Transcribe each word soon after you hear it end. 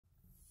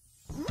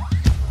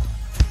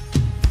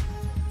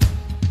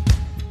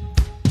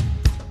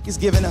He's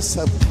given us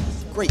a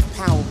great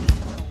power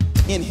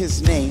in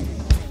his name.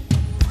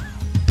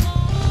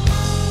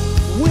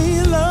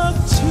 We love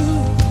to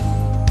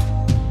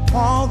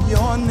call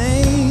your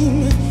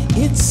name.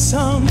 It's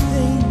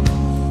something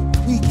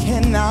we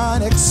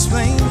cannot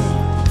explain.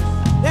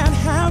 That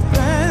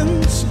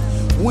happens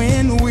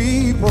when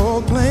we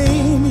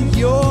proclaim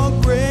your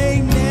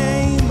great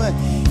name.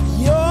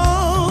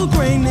 Your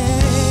great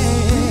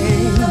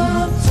name.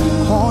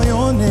 Call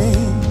your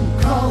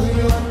name. Call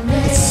your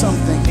name. It's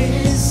something.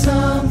 It's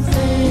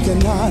something we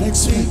cannot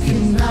explain. We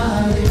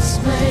cannot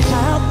explain.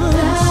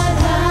 That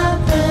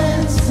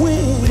happens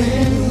when we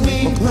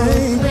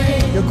proclaim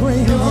your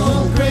great name.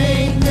 Your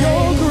great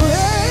name.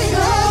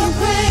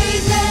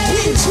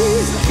 King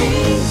Jesus.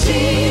 King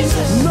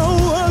Jesus. No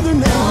other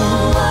name. No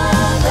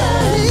other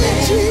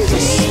name.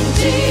 King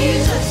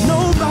Jesus.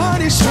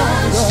 Nobody's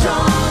stronger.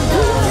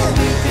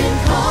 We can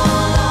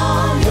call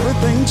on you.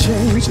 Everything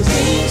changes.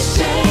 Things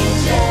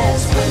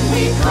changes when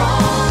we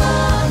call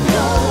on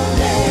your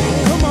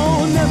name. Come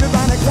on,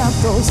 everybody, clap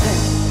those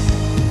hands.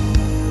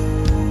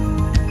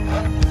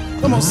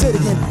 Come on, say it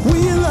again. We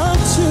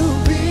love to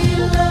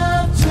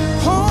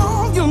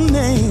call your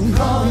name.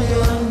 Call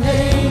your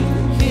name.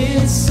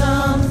 It's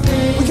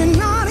something we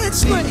cannot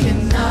explain. We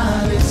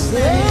cannot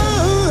explain.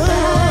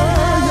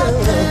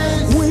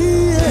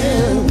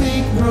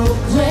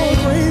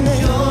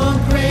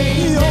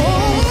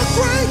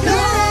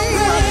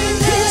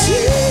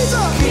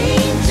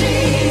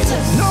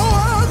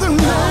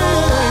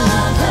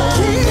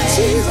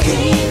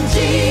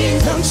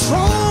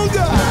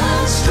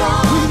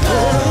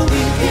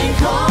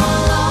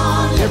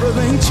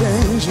 Everything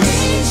changes.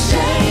 Things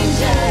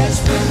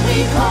changes when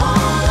we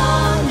call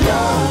on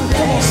your name.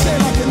 Come on, say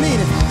it like you mean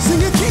it.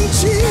 Sing it, King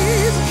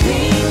Jesus.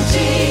 King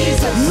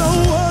Jesus. No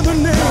other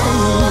name. No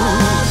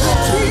other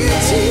King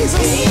name. Jesus.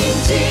 King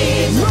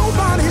Jesus.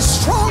 Nobody's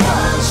stronger.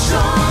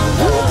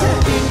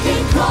 We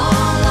can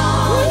call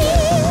on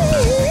you.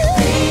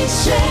 Things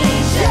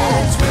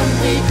changes when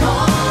we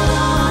call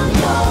on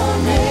your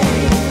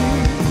name.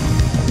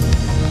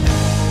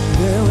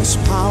 There is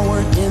power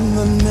in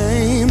the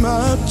name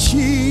of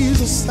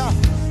Jesus.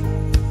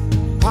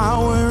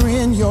 Power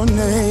in your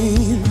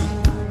name.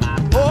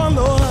 Oh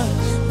Lord,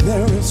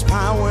 there is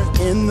power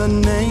in the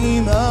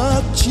name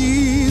of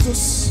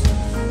Jesus.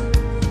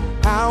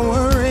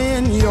 Power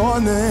in your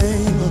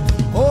name.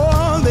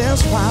 Oh,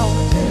 there's power.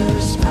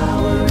 There's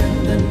power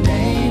in the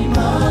name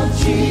of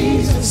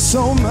Jesus.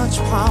 So much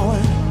power.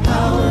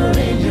 Power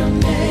in your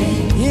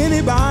name.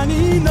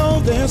 Anybody know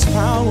there's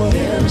power?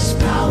 There's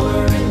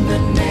power in the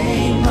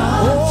name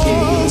of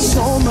Jesus.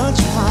 So much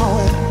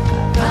power.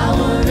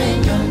 Power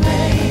in your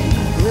name.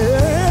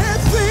 Yeah,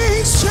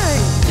 things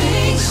change.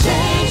 Things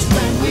change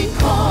when we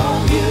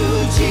call you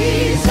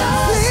Jesus.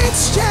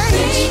 Things change.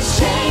 Things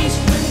change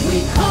when we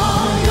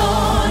call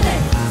your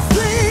name.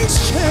 Things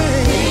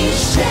change.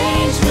 Things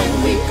change when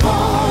we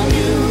call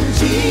you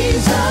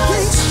Jesus.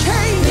 Things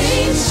change.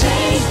 Things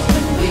change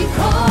when we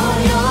call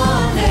your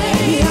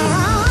name.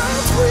 Yeah,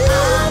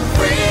 I'm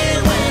free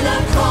when I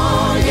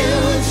call you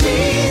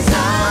Jesus.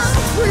 I'm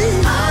free.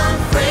 I'm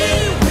free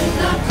when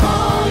I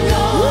call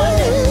your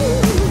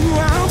name.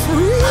 I'm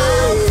free.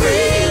 I'm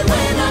free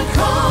when I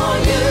call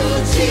you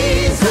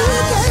Jesus. He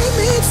gave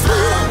me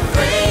freedom. I'm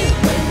free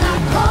when I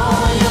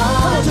call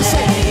your Just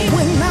say, name.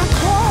 when I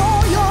call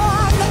your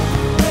name.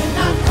 When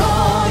I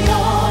call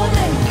your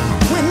name.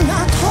 When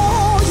I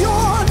call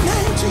your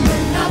name, Jesus.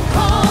 When I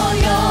call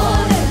your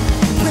name.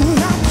 When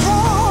I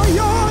call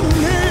your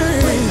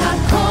name. When I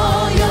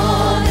call your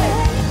name.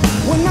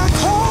 When I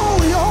call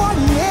your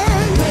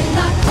name. When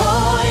I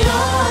call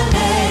your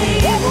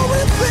name.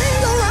 Everything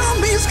around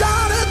me's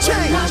gotta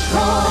change. When I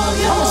call Come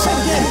on, your say it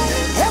again.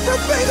 name.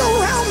 Everything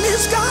around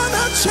me's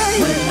gonna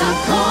change. When I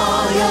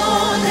call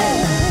your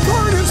name.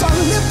 Burdens are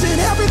lifted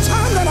every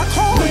time that I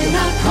call When you.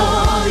 I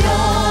call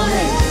your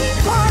name.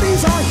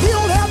 Bodies are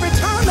healed every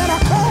time that I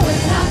call When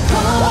you. I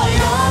call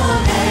your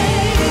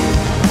name.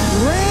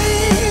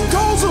 Rain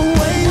goes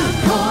away. When I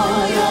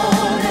call your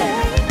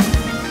name.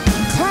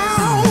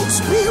 Clouds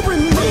be When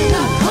removed.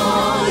 I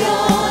call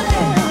your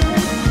name.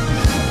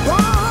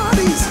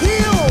 Bodies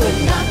healed.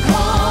 When I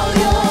call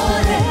your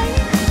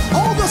name.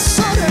 All of a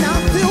sudden I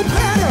feel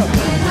better.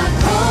 When I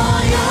call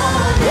your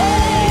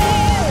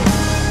name.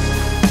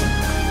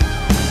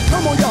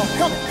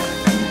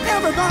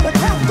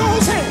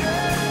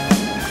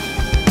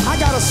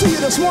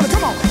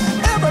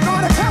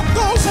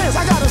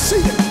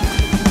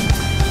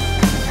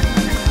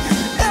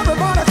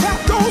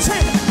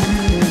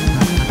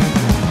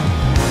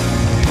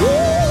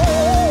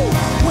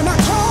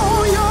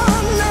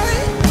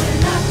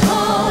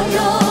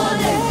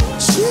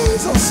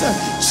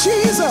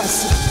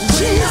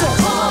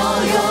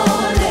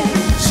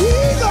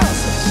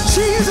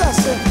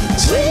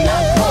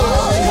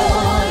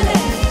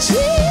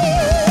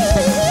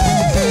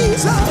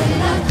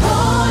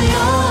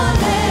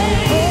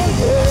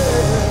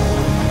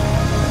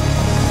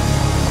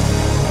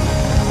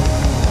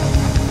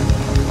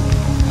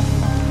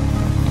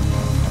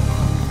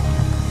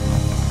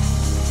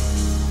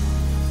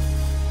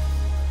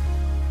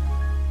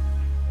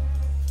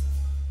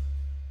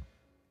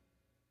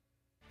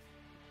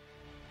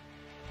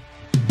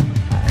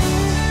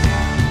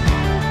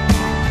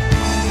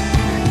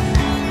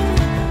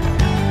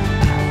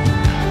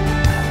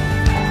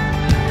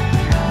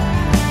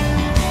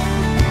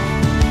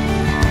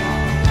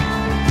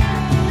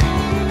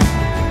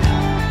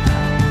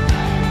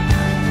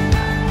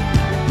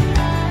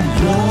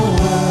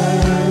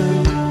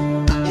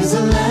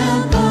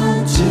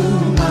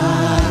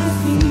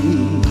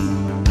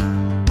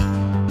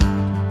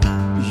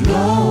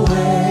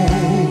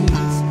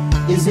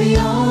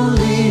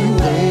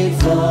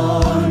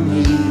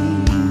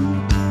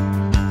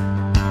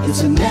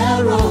 It's a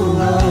narrow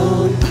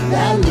road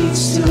that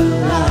leads to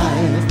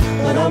life,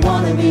 but I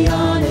want to be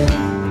on it.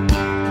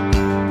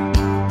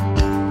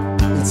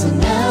 It's a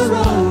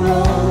narrow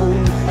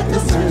road, but the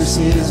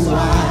mercy is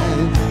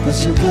wide, but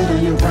you're good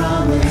on your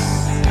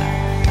promise.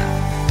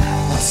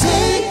 I'll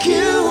take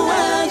you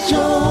at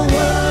your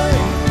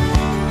word.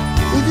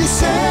 If you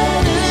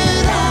said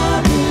it,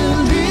 I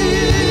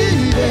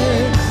believe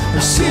it.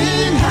 I've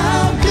seen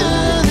how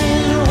good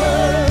it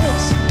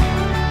works.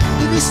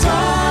 If you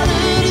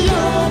started,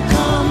 you'll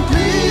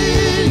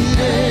complete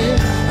it.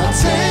 I'll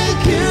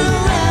take you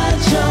at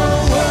your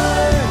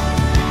word.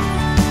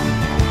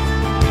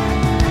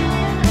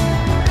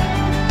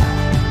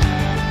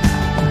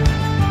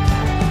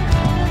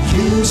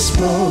 You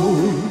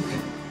spoke,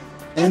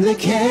 and the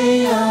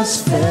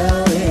chaos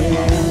fell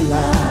in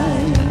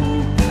line.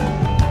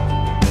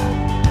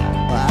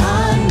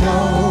 I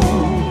know,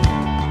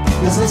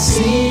 'cause I've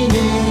seen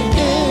it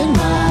in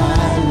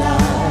my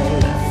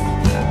life.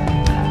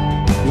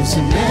 It's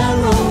a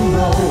narrow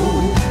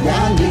road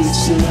that leads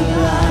to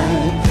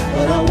life,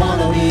 but I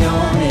wanna be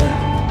on it.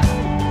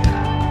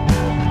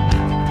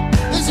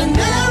 There's a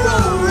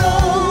narrow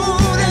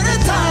road and the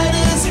tide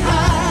is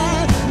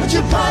high, but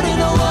you're part in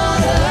the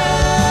waters.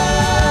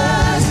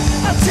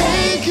 I'll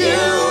take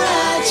you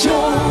at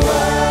your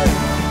word.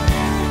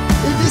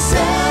 If you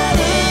said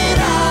it,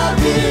 I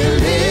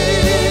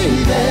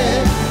believe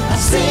it.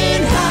 I've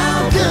seen how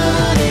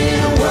good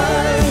it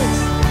works.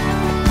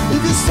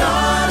 If you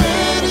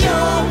started,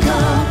 you'll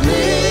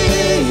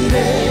complete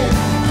it.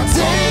 I'll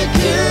take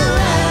you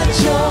at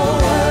your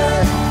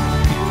word.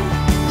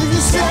 If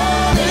you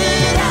said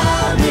it,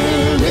 I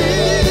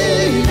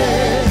believe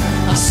it.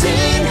 I've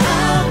seen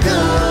how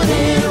good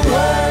it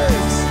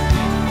works.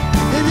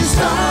 If you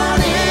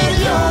started,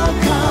 you'll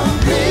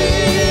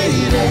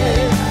complete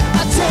it.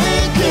 I'll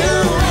take you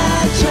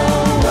at your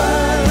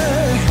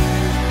word.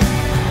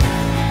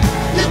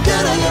 You're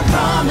good on your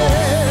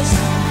promise.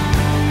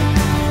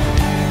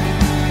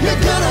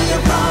 You're good on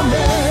your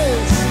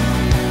promise.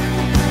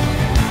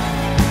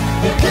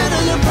 You're good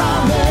on your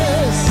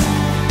promise.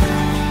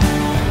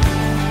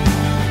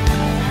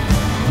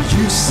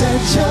 You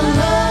said your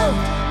love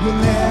will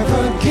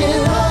never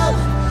give up.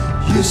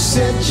 You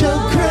said your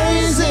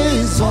grace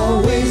is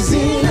always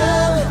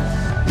enough.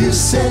 You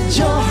said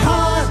your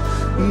heart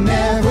will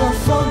never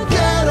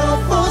forget or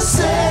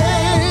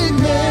forsake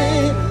me.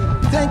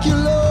 Thank you,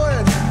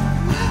 Lord.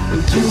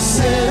 You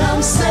said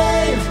I'm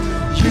safe,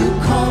 you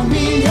call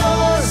me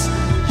yours.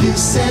 You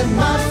said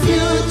my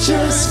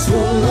future's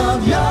full of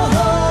your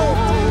hope.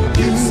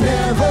 You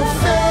never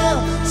fail,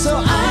 so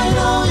I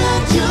know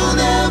that you'll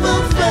never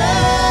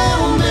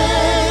fail me.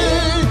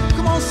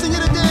 Come on, sing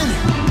it again.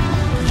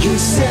 You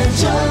said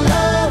your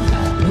love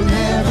will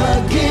never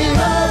give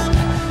up.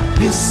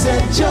 You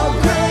said your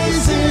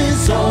grace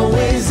is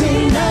always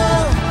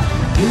enough.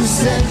 You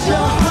said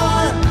your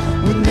heart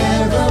will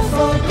never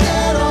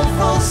forget or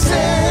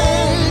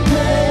forsake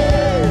me.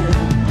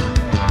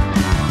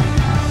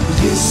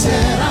 You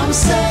said I'm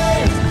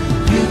safe,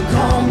 you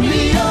call me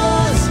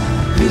yours.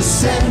 You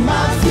said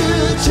my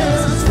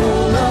future's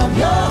full of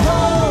your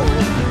hope.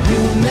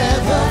 You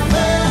never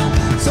fail,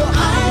 so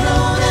I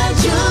know that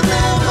you'll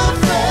never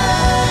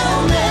fail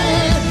me.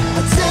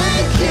 I'll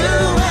take you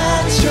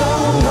at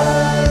your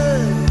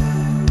word.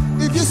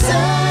 If you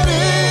said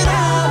it,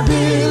 I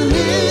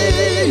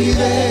believe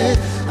it.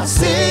 I've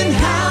seen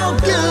how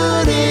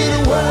good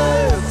it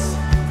works.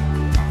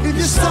 If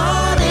you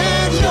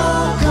started,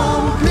 you'll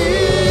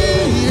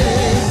complete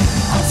it.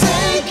 I'll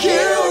take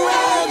you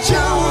at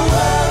your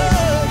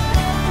word.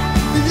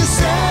 If you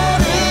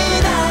said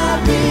it, I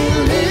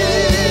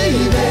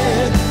believe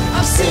it.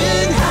 I've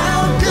seen how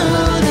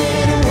good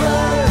it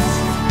works.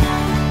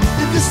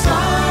 If you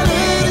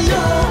started,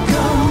 you'll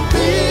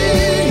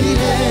complete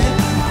it.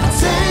 I'll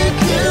take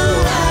you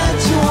at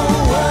your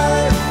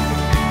word.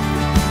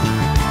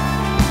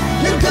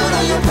 You're good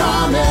on your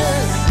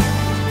promise.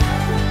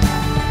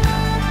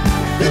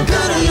 You're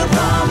good on your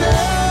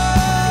promise.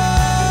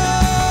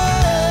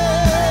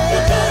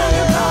 You're good on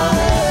your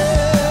promise.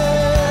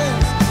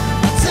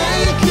 I'll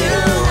take you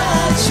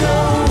at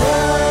your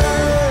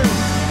word.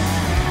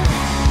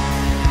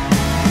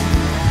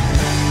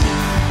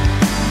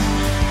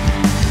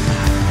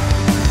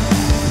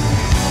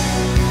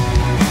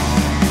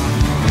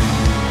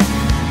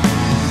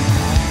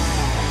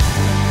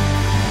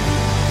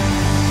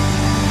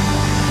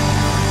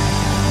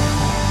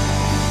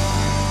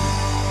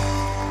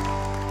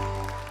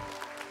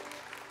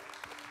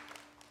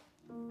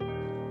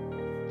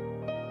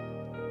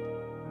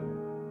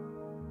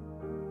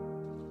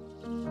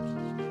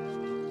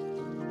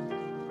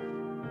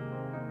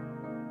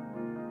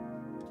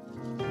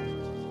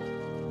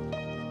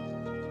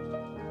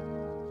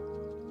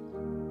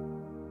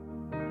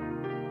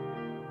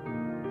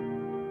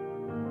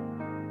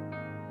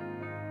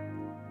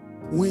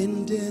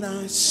 When did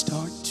I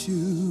start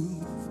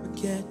to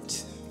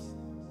forget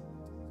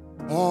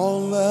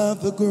all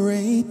of the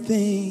great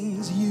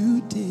things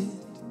you did?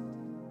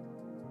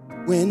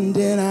 When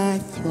did I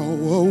throw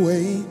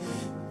away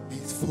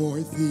faith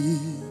for the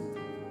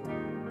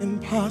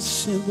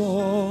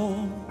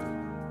impossible.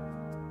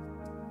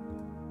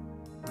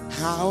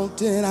 How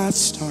did I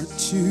start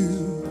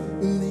to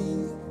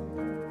believe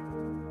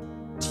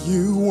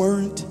you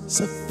weren't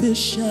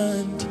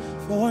sufficient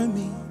for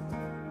me?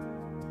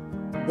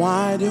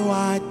 Why do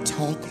I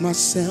talk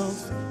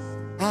myself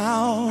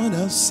out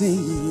of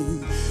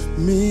seeing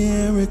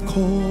miracles?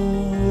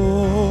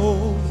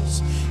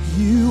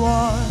 You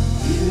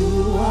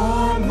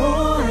are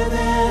more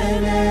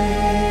than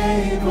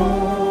able.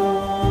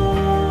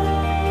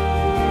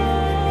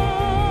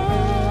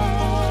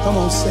 Come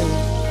on, say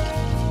it.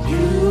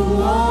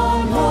 You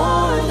are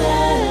more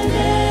than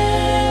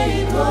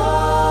able.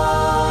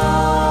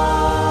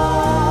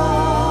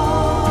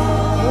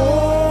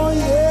 Oh,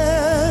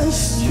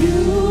 yes.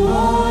 You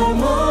are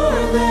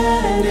more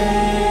than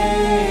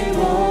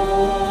able.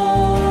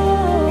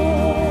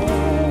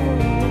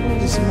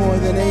 He's more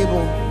than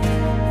able.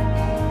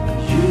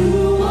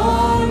 You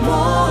are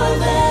more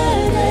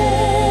than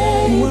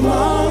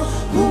able.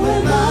 Who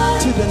am I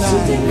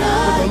to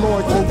deny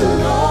what the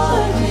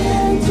Lord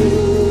can do?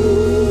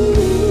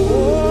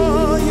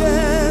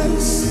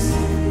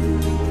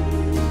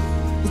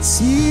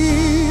 It's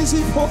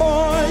easy for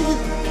you.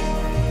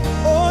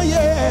 Oh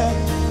yeah.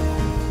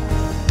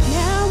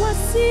 Now I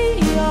see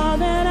all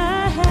that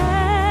I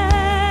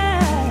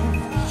have.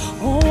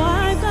 Oh,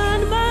 I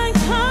found my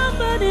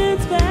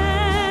confidence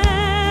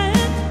back.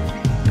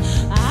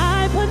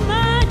 I put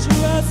my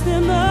trust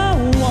in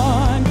the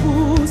one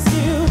who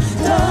still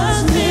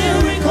does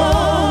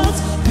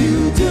miracles.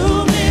 You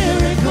do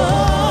miracles.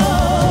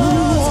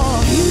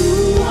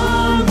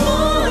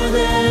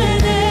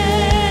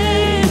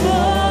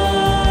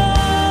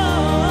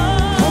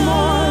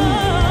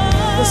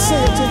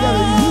 Say it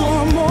together. You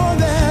are more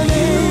than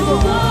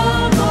able. You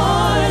are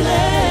more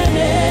than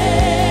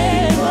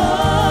able.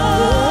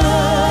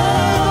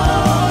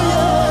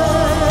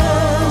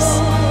 Yes.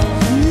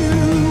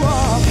 You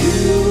are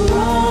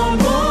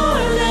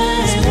more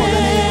than able.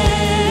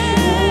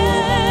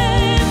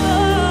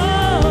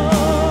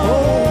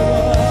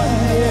 Oh,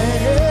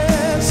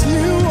 yes,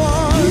 you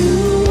are.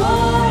 You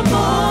are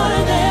more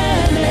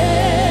than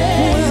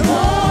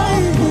able.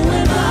 Who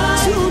am I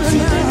to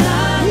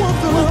deny what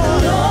the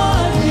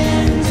Lord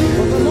can do?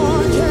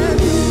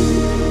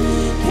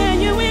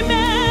 Can you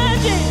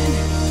imagine,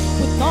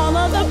 with all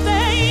of the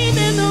faith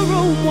in the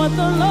room, what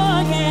the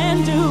Lord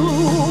can do?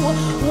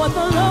 What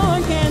the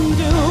Lord can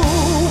do?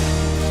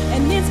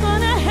 And it's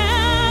gonna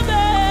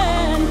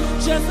happen.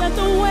 Just let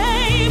the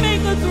way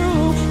make it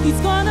through. He's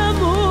gonna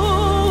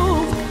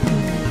move.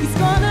 He's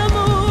gonna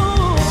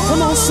move.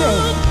 Come on, say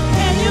it.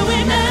 Can you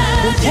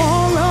imagine? With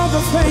all of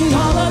the faith.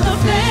 All of the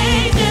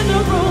faith in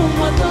the room,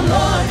 what the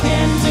Lord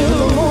can do.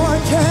 The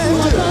Lord can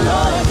What do. the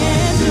Lord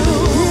can do.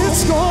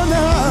 It's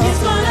gonna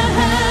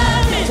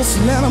happen. just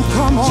let him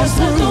come on Just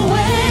through. let the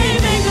way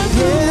make it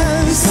through.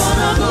 Yes. He's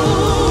gonna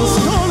move. He's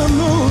gonna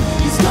move.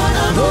 He's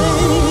gonna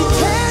move.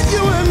 Can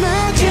you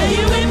imagine? Can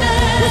you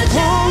imagine? With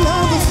all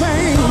of the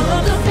faith. All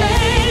of the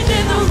faith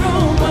in the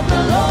room, what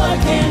the Lord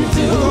can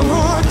do. The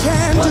Lord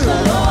can What do. the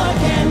Lord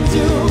can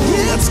do.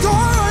 It's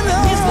gonna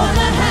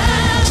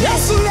happen.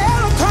 just let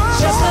him come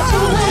Just let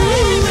the way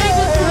make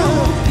it through.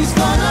 He's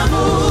gonna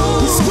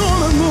move. He's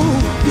gonna move.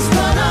 He's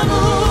gonna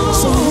move.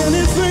 So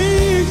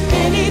anything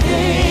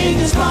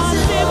is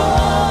possible.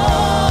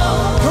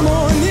 Come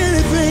on,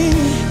 anything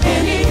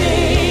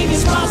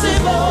is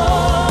possible.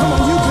 Come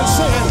on, you can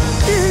say it.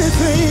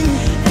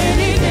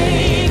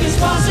 Anything is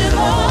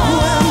possible. Who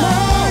am I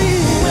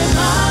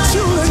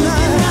to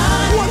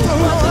deny what the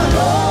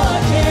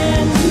Lord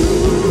can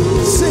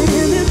do? Say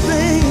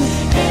anything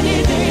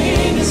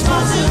is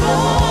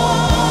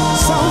possible.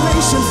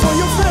 Salvation for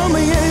your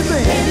family.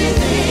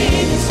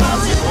 Anything is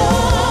possible.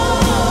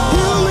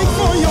 Healing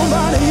for your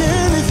body.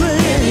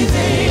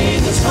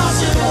 Anything is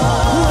possible.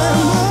 Who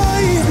am I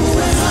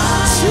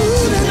to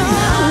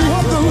deny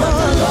what the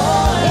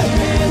Lord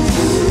can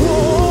do?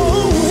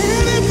 Oh,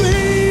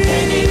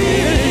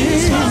 anything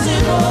is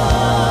possible.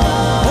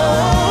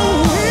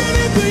 Oh,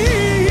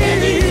 anything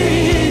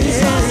is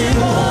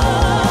possible.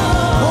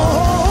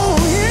 Oh,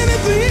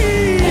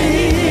 anything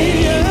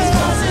is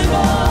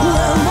possible. Who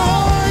am I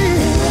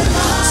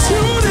to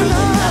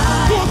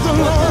deny what the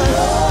Lord?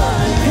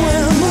 Who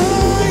am I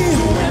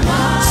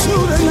to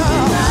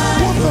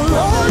deny what the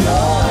Lord?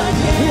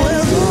 Who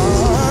am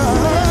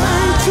I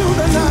to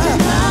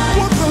deny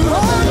what the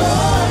Lord?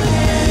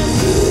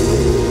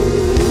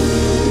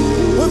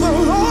 What the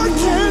Lord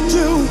can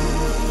do,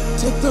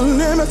 take the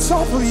limits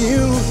off of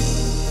you.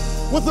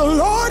 What the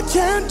Lord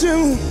can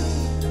do,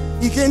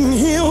 He can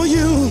heal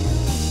you.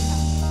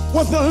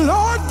 What the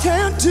Lord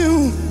can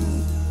do,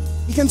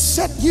 He can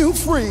set you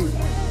free.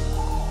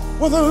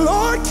 What the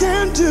Lord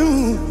can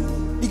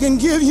do, He can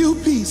give you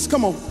peace.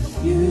 Come on.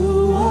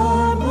 You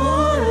are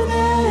more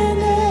than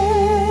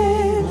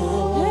able.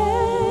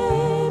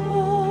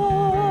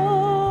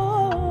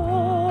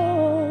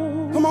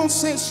 Come on,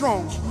 say it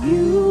strong.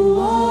 You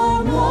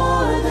are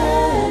more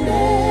than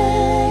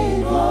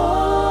able.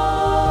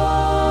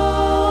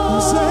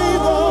 He's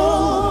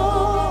able.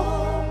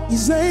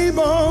 He's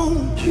able.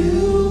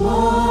 You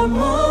are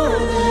more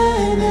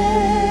than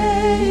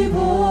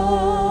able.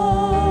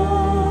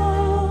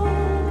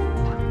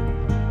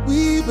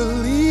 We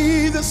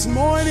believe this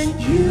morning.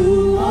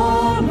 You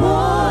are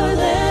more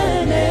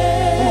than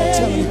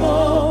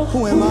able.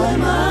 Who am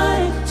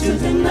I to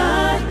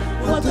deny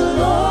what the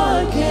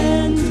Lord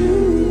can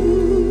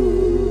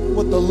do?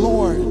 What the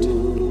Lord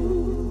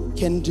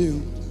can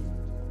do.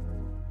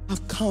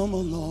 I've come a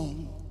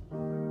long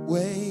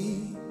way.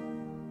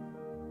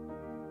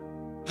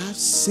 I've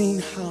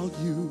seen how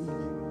you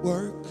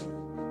work.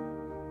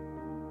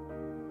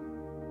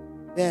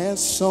 There's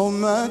so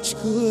much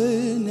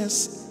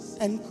goodness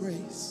and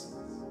grace,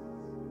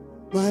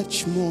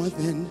 much more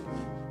than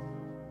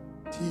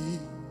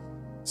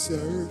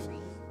deserve,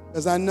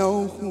 'cause I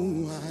know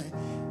who I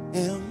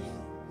am.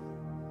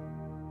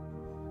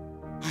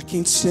 I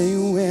can't say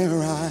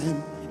where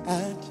I'm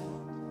at.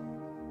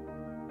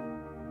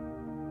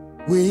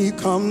 We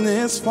come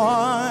this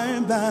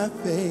far by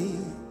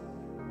faith,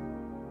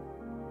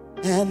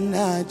 and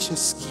I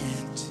just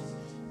can't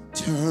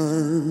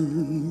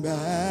turn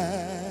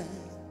back.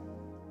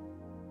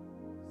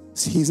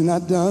 'Cause he's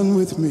not done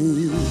with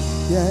me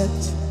yet.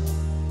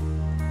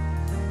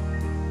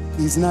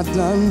 He's not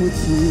done with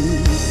you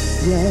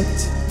yet.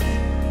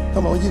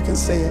 Come on, you can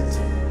say it.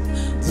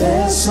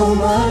 There's so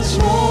much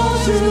more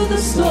to the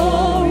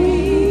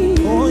story.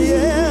 Oh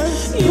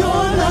yes.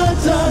 You're not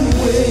done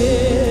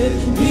with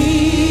me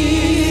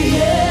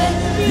yet.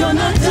 You're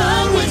not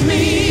done with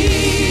me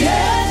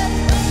yet.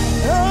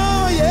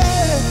 Oh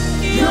yeah.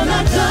 You're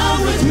not done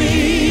with me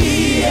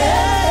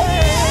yet.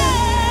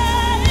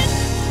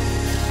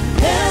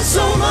 There's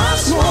so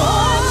much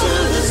more to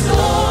the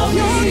story.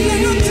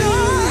 You're not done.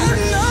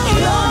 No.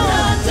 You're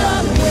not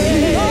done with me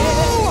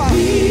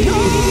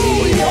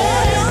yet.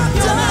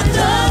 You're not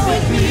done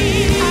with me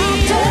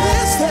After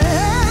this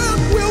there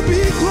will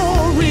be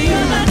glory.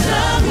 You're not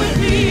done with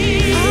me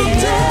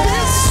After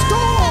this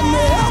storm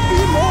there'll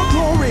be more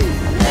glory.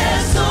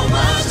 There's so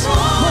much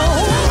more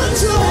Hold on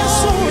to this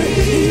story.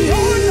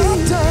 You're not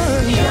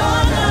done.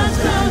 You're not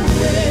done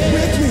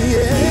With me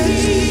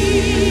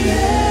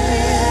yet.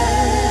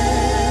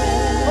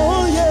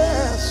 Oh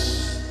yes.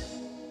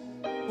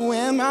 Who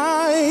am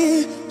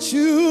I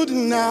to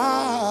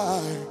deny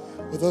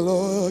what the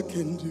Lord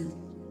can do?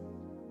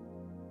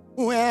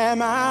 Who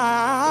am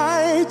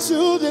I to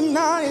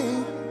deny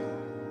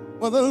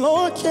what the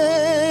Lord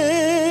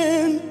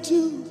can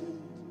do?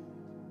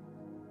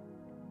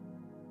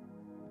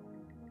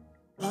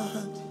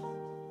 God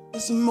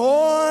is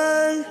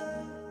more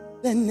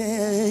than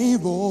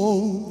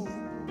able.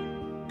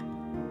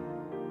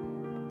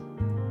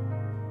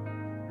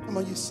 Come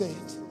on, you say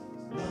it.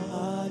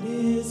 God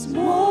is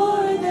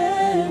more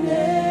than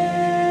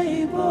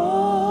able.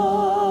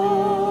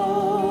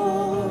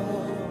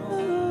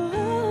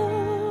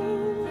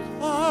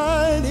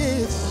 God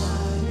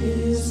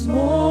is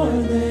more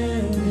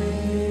than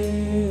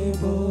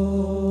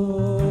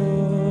able.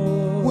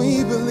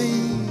 we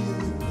believe,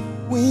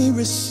 we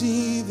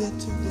receive it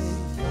today.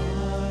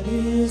 God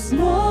is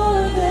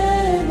more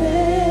than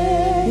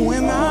able. Who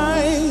am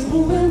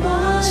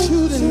I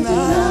To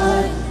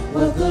deny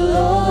what the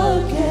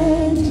Lord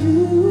can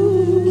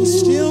do? He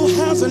still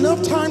has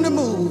enough time to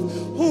move.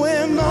 Who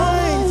am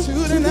I to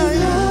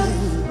deny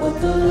what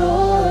the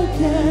Lord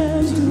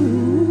can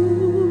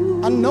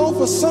do? I know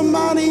for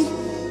somebody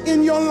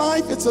in your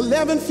life it's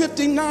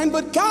 11:59,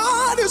 but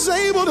God is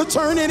able to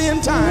turn it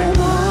in time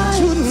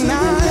to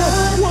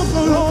deny what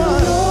the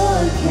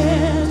Lord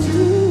can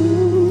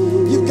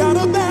do. You've got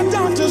a bad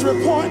doctor's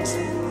report,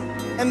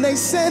 and they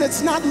said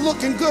it's not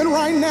looking good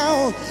right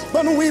now,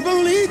 but we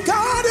believe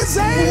God is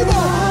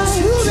able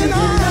to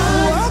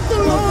deny what the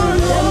Lord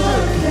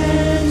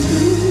can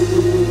do.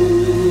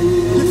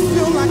 You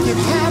feel like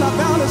you've had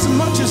about as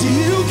much as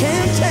you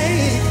can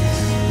take,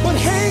 but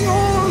hang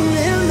on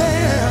in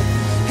there.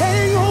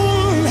 Hang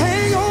on,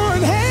 hang on,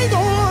 hang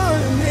on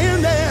in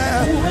there.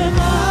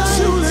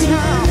 To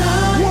deny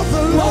what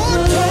the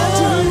Lord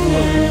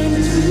can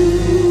do.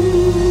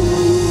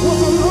 What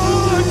the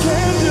Lord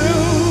can do.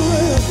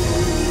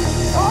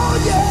 Oh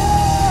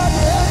yeah,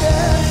 yeah,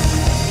 yeah.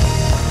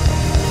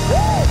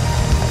 Woo!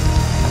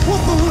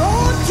 What the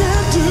Lord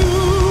can do.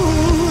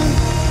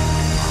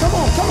 Come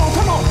on, come on,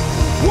 come on.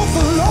 What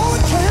the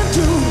Lord can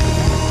do.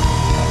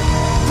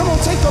 Come on,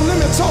 take the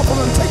limits off of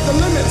him. Take the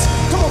limits.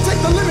 Come on,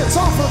 take the limits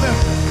off of him.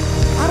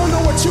 I don't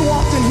know what you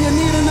walked in here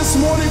needing this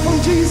morning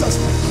from Jesus,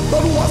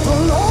 but what the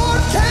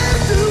Lord can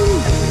do,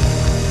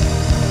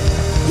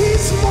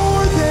 He's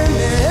more than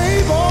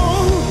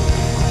able.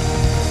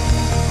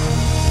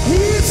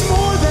 He's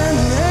more than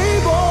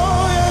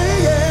able,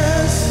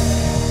 yes.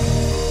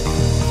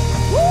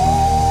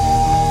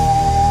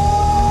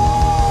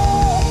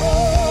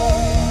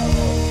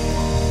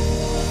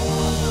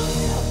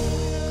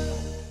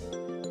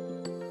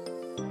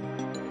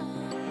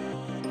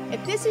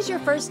 If this is your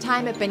first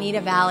time at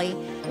Bonita Valley,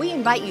 we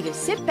invite you to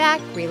sit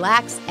back,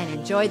 relax, and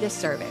enjoy the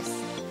service.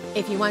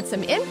 If you want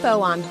some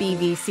info on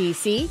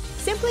BVCC,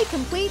 simply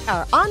complete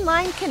our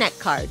online Connect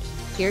card.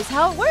 Here's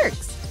how it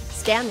works.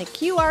 Scan the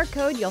QR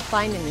code you'll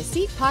find in the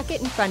seat pocket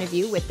in front of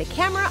you with the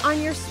camera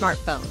on your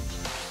smartphone.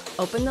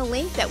 Open the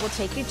link that will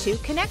take you to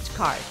Connect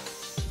Card.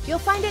 You'll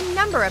find a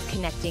number of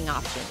connecting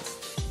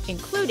options,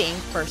 including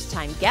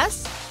first-time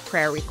guests,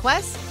 prayer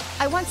requests,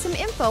 I want some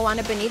info on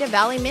a Bonita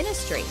Valley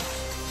ministry.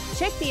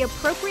 Check the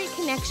appropriate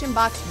connection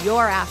box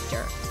you're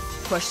after.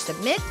 Push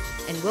submit,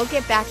 and we'll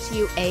get back to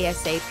you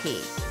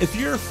ASAP. If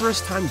you're a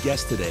first-time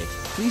guest today,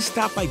 please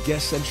stop by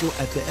Guest Central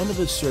at the end of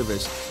the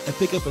service and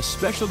pick up a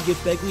special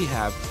gift bag we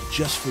have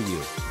just for you.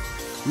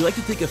 We'd like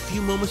to take a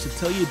few moments to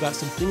tell you about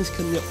some things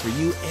coming up for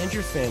you and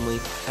your family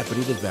at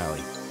Bonita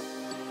Valley.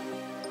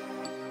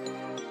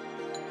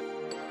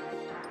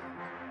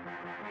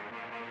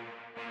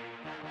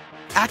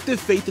 Active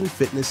Faith and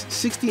Fitness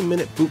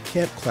 60-minute boot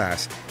camp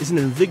class is an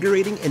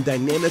invigorating and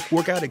dynamic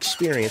workout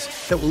experience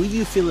that will leave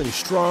you feeling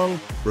strong,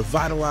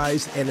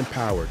 revitalized, and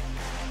empowered.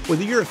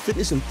 Whether you're a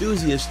fitness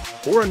enthusiast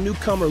or a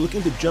newcomer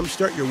looking to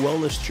jumpstart your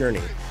wellness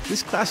journey,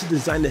 this class is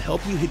designed to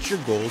help you hit your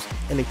goals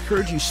and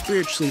encourage you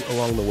spiritually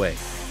along the way.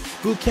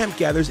 Boot camp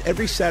gathers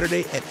every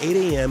Saturday at 8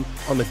 a.m.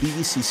 on the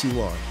BVCC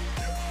lawn.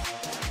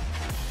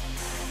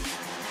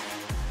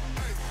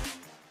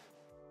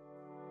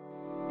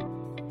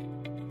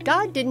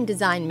 God didn't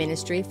design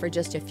ministry for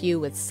just a few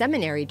with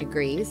seminary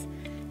degrees.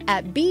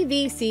 At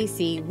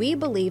BVCC, we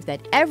believe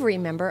that every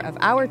member of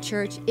our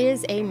church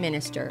is a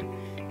minister.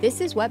 This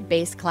is what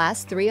Base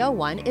Class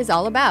 301 is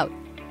all about.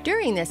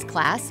 During this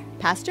class,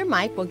 Pastor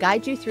Mike will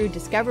guide you through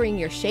discovering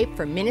your shape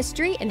for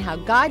ministry and how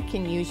God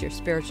can use your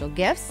spiritual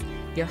gifts,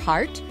 your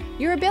heart,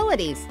 your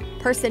abilities,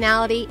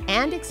 personality,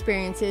 and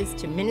experiences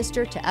to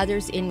minister to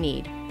others in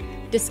need.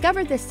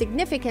 Discover the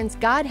significance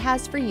God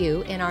has for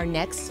you in our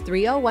next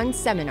 301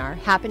 seminar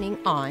happening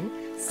on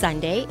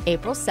Sunday,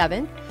 April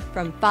 7th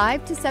from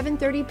 5 to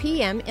 7:30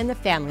 p.m. in the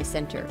Family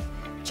Center.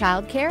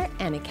 Childcare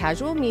and a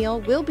casual meal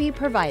will be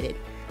provided.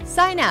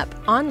 Sign up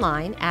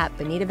online at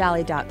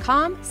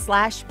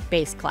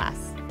bonitavalley.com/baseclass.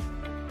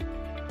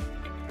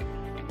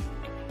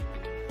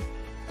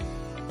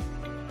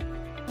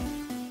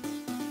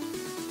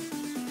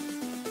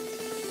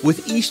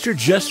 With Easter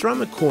just around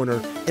the corner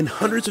and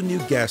hundreds of new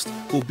guests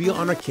who will be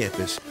on our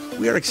campus,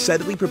 we are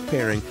excitedly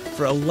preparing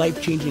for a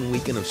life-changing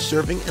weekend of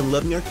serving and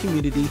loving our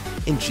community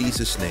in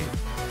Jesus' name.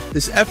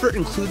 This effort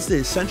includes the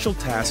essential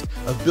task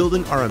of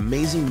building our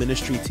amazing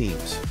ministry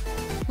teams.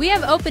 We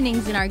have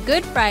openings in our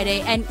Good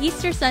Friday and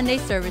Easter Sunday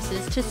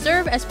services to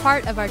serve as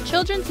part of our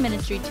children's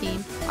ministry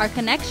team, our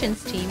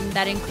connections team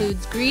that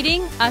includes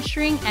greeting,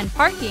 ushering, and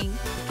parking,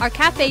 our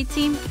cafe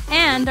team,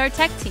 and our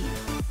tech team.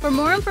 For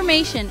more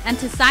information and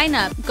to sign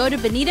up, go to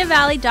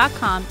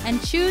bonitavalley.com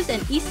and choose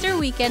an Easter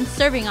weekend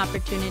serving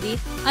opportunity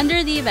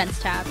under the Events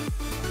tab.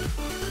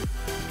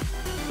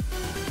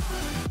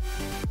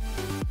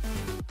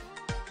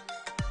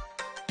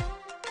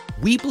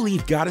 We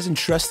believe God has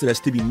entrusted us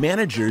to be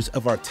managers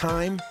of our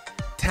time,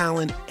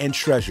 talent, and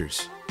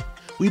treasures.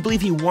 We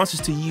believe He wants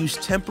us to use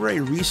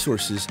temporary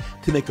resources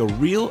to make a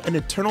real and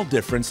eternal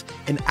difference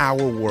in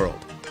our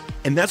world.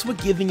 And that's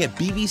what giving at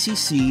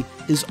BVCC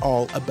is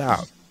all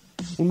about.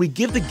 When we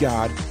give to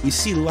God, we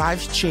see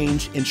lives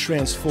change and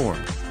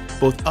transform,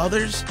 both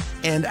others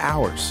and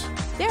ours.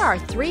 There are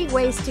 3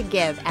 ways to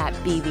give at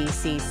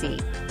BVCC.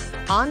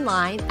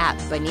 Online at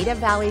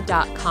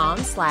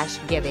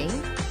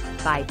bonitavalley.com/giving,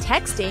 by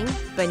texting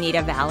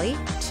Bonita Valley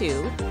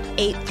to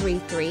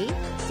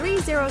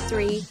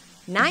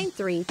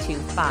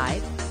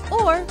 833-303-9325,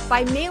 or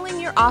by mailing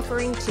your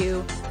offering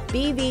to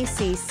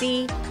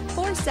BVCC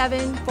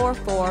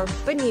 4744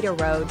 Bonita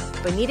Road,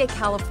 Bonita,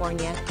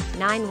 California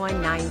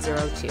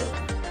 91902.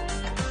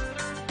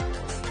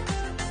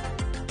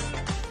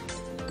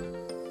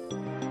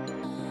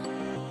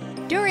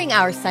 During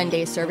our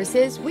Sunday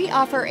services, we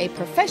offer a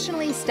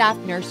professionally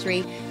staffed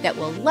nursery that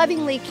will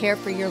lovingly care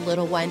for your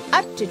little one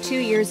up to 2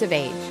 years of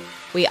age.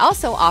 We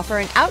also offer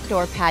an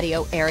outdoor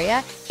patio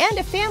area and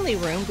a family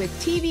room with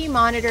TV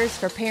monitors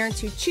for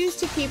parents who choose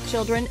to keep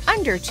children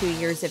under 2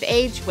 years of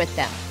age with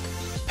them.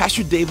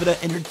 Pastor Davida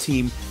and her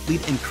team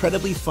lead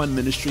incredibly fun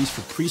ministries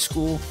for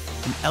preschool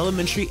and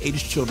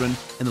elementary-aged children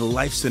in the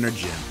Life Center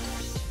gym.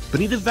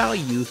 Bonita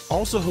Valley Youth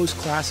also hosts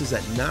classes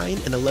at 9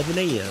 and 11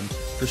 a.m.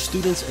 for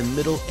students in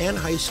middle and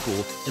high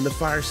school in the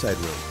Fireside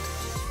Room.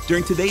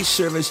 During today's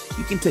service,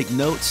 you can take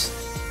notes,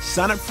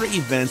 sign up for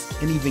events,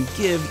 and even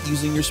give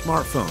using your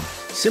smartphone.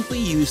 Simply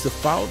use the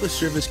Follow the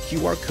Service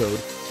QR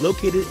code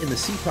located in the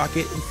seat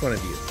pocket in front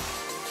of you.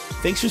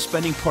 Thanks for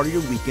spending part of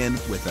your weekend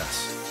with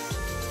us.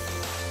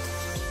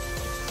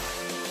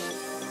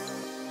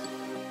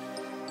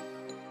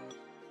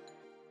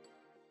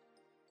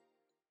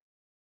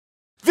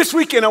 This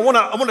weekend, I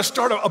want to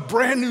start a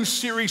brand new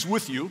series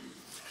with you,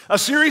 a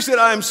series that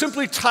I'm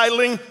simply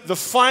titling The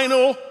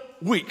Final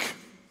Week.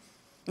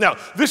 Now,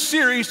 this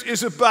series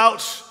is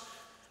about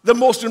the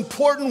most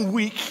important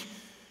week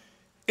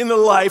in the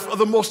life of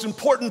the most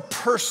important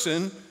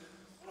person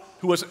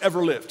who has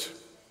ever lived.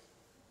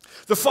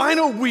 The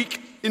final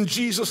week in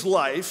Jesus'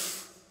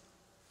 life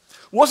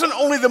wasn't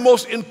only the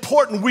most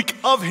important week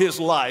of his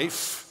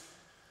life,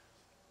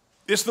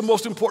 it's the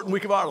most important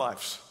week of our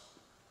lives.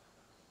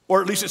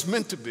 or at least it's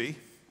meant to be,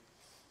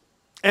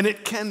 and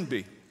it can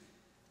be.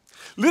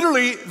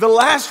 Literally, the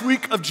last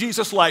week of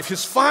Jesus' life,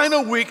 his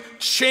final week,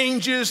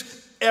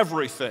 changes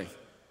everything.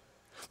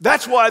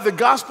 That's why the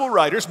gospel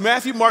writers,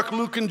 Matthew, Mark,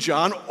 Luke, and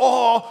John,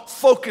 all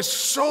focus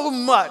so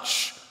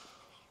much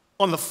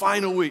on the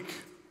final week.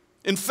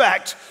 In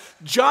fact,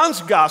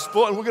 John's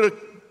gospel, and we're going to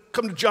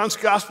come to John's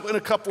gospel in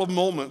a couple of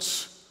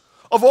moments,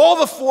 of all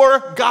the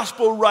four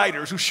gospel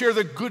writers who share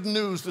the good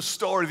news, the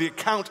story, the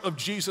account of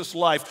Jesus'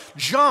 life,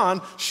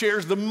 John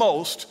shares the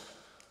most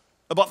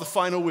about the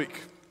final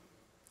week.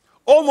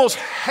 Almost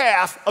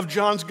half of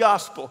John's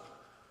gospel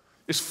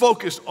is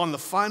focused on the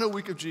final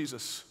week of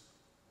Jesus.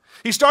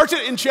 He starts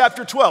it in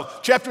chapter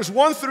 12. Chapters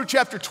 1 through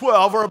chapter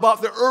 12 are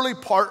about the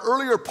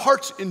earlier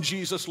parts in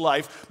Jesus'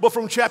 life, but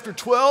from chapter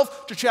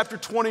 12 to chapter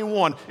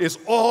 21 is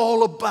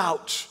all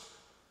about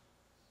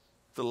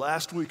the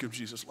last week of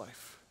Jesus'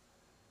 life.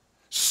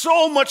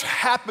 So much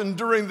happened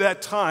during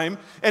that time,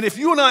 and if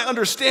you and I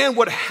understand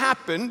what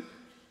happened,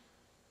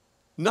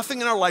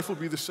 nothing in our life will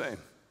be the same.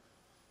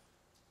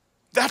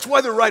 That's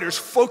why the writers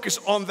focus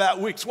on that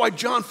week. That's why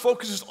John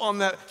focuses on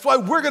that. That's why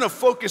we're going to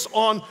focus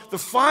on the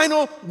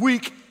final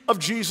week of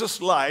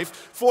Jesus' life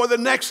for the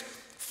next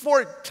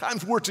 4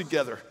 times we're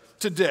together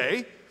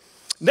today.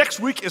 Next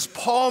week is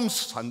Palm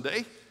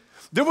Sunday.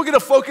 Then we're going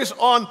to focus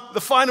on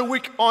the final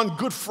week on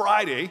Good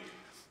Friday,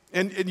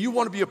 and you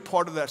want to be a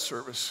part of that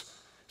service.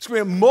 It's going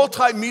to be a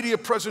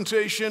multimedia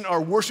presentation. Our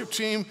worship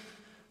team,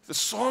 the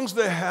songs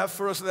they have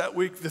for us that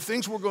week, the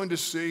things we're going to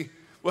see.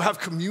 We'll have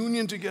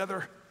communion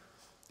together.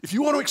 If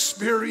you want to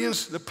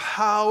experience the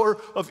power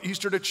of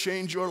Easter to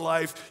change your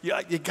life,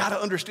 you got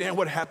to understand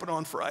what happened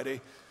on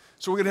Friday.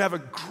 So we're going to have a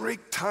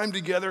great time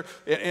together,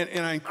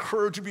 and I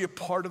encourage you to be a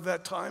part of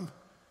that time.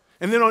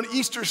 And then on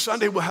Easter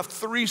Sunday, we'll have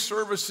 3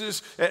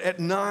 services at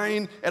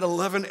 9, at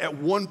 11, at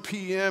 1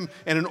 p.m.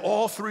 And in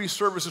all 3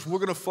 services, we're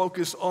going to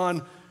focus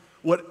on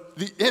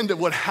the end of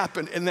what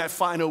happened in that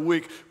final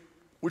week,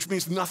 which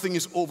means nothing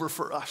is over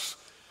for us.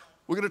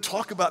 We're going to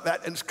talk about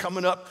that, and it's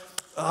coming up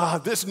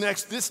this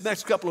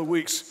next couple of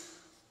weeks.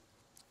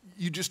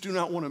 You just do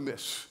not want to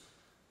miss,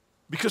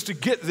 because to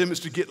get them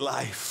is to get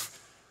life.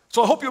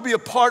 So I hope you'll be a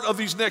part of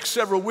these next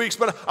several weeks,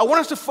 but I want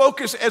us to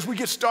focus as we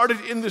get started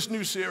in this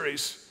new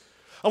series.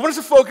 I want us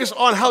to focus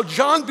on how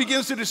John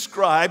begins to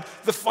describe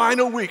the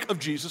final week of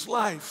Jesus'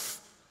 life.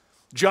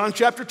 John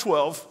chapter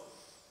 12,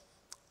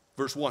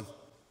 verse 1.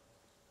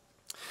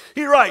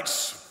 He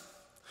writes,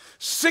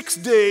 6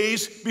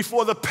 days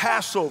before the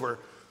Passover,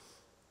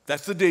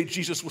 that's the day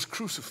Jesus was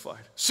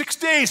crucified. 6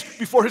 days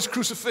before his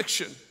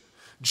crucifixion,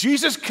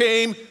 Jesus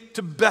came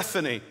to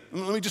Bethany.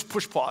 Let me just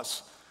push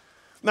pause.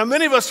 Now,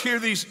 many of us hear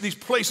these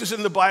places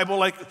in the Bible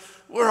like,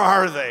 where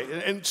are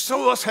they? And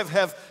some of us have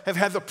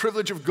had the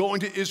privilege of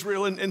going to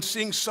Israel and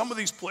seeing some of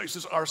these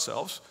places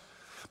ourselves.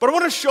 But I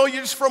want to show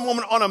you just for a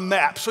moment on a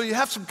map so you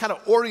have some kind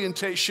of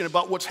orientation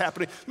about what's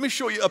happening. Let me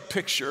show you a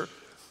picture.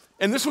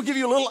 And this will give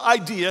you a little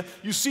idea.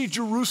 You see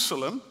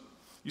Jerusalem.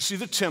 You see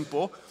the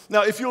temple.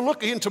 Now, if you're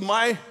looking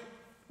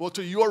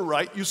to your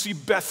right, you see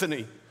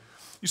Bethany.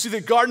 You see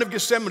the Garden of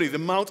Gethsemane, the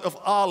Mount of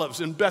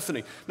Olives in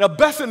Bethany. Now,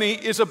 Bethany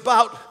is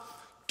about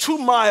 2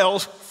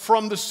 miles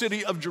from the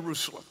city of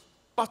Jerusalem.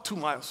 About 2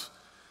 miles.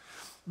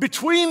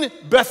 Between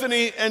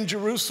Bethany and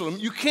Jerusalem,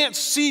 you can't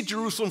see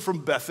Jerusalem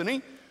from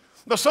Bethany.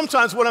 Now,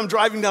 sometimes when I'm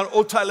driving down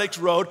Otay Lakes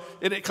Road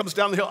and it comes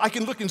down the hill, I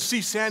can look and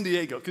see San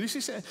Diego. Can you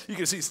see San Diego? You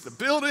can see the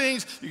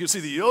buildings. You can see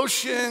the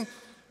ocean.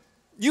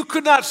 You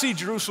could not see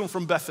Jerusalem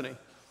from Bethany.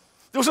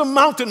 There was a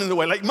mountain in the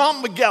way, like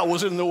Mount Miguel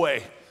was in the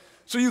way.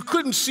 So you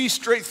couldn't see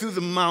straight through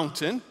the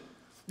mountain.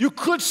 You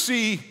could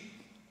see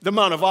the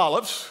Mount of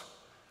Olives,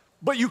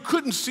 but you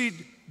couldn't see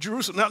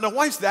Jerusalem. Now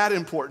why is that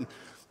important?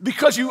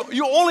 Because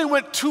you only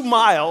went 2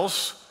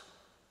 miles,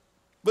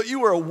 but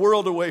you were a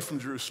world away from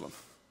Jerusalem.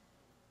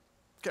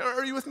 Okay,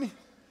 are you with me?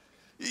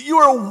 You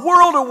were a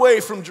world away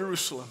from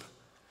Jerusalem.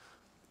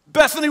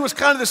 Bethany was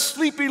kind of this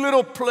sleepy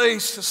little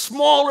place, a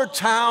smaller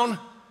town.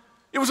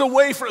 It was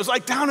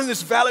like down in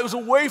this valley. It was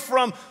away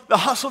from the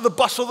hustle, the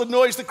bustle, the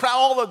noise, the crowd,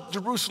 all the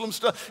Jerusalem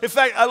stuff. In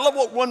fact, I love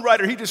what one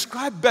writer, he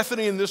described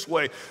Bethany in this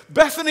way.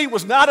 Bethany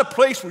was not a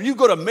place where you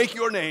go to make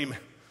your name.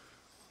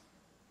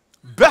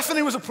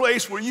 Bethany was a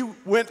place where you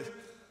went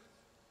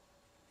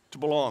to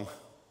belong.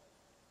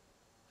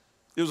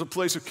 It was a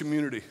place of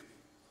community.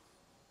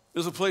 It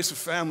was a place of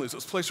families. It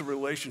was a place of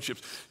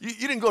relationships. You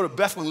didn't go to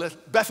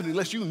Bethany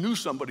unless you knew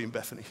somebody in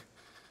Bethany.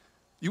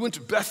 You went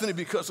to Bethany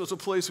because it was a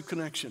place of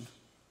connection.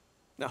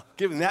 Now,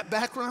 given that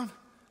background,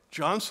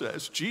 John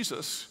says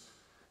Jesus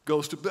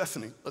goes to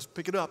Bethany. Let's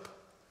pick it up.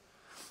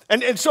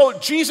 And so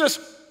Jesus,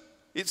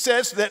 it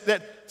says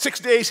that 6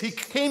 days he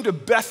came to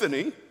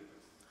Bethany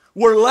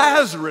where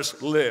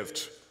Lazarus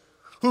lived,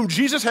 whom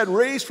Jesus had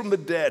raised from the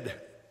dead.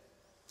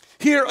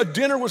 Here a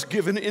dinner was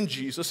given in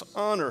Jesus'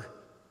 honor.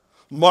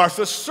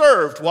 Martha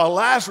served while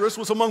Lazarus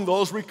was among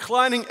those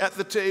reclining at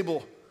the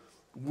table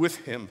with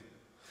him.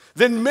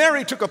 Then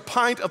Mary took a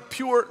pint of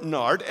pure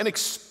nard, an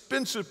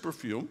expensive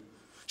perfume.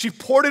 She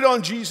poured it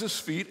on Jesus'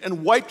 feet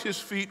and wiped his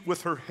feet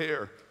with her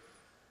hair.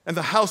 and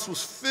the house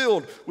was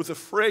filled with the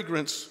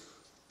fragrance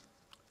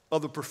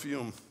of the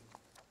perfume.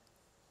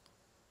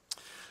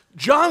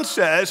 John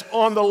says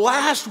on the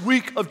last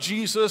week of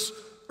Jesus'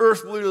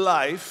 earthly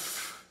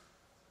life,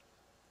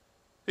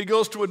 he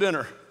goes to a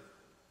dinner.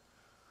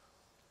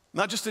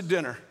 Not just a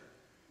dinner.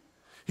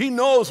 He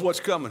knows what's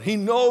coming. He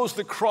knows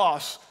the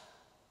cross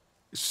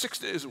is 6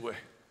 days away.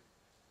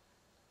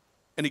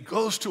 And he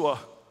goes to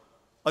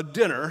a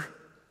dinner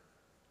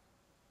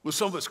with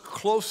some of his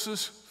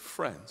closest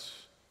friends.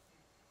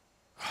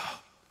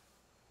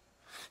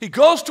 He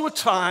goes to a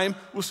time,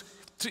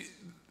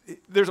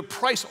 there's a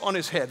price on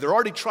his head. They're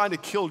already trying to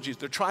kill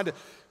Jesus.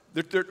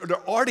 They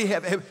already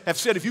have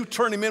said, if you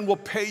turn him in, we'll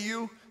pay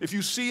you. If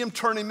you see him,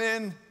 turn him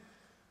in.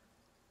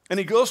 And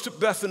he goes to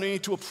Bethany,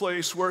 to a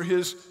place where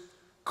his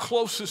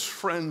closest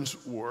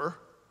friends were.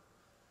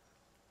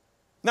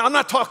 Now, I'm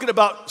not talking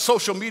about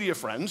social media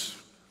friends.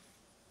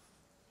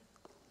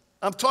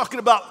 I'm talking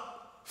about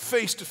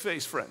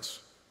face-to-face friends.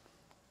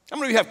 How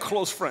many of you have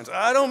close friends?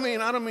 I don't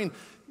mean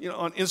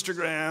on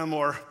Instagram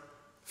or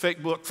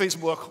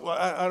Facebook.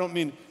 I don't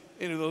mean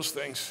any of those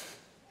things.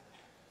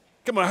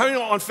 Come on, how do you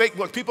know on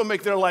Facebook people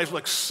make their lives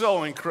look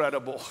so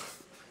incredible?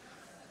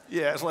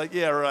 Yeah, it's like,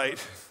 yeah, right.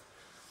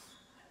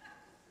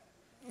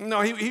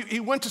 No, he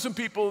went to some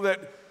people that,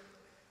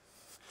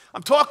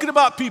 I'm talking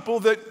about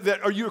people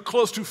that are you're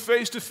close to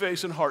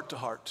face and heart to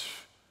heart.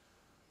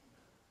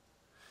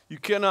 You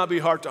cannot be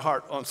heart to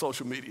heart on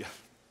social media.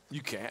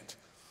 You can't.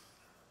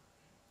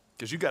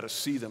 Because you got to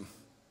see them.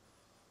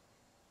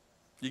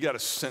 You got to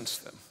sense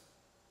them.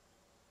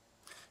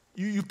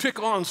 You pick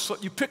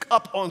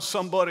up on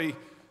somebody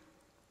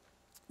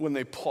when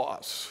they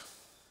pause,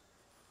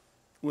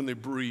 when they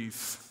breathe,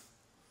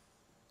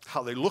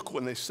 how they look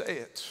when they say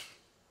it.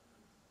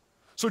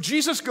 So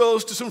Jesus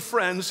goes to some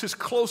friends, his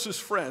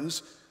closest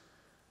friends.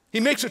 He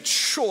makes a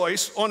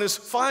choice on his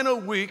final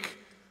week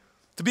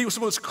to be with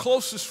some of his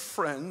closest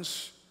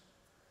friends.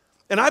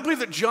 And I believe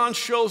that John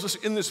shows us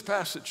in this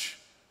passage,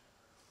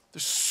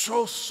 there's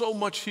so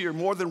much here,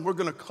 more than we're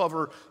going to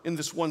cover in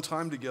this one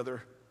time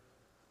together.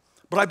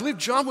 But I believe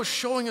John was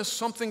showing us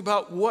something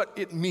about what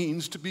it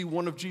means to be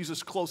one of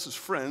Jesus' closest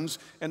friends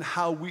and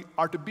how we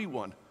are to be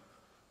one.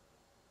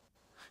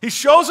 He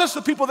shows us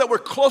the people that were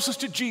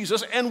closest to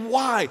Jesus and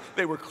why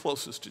they were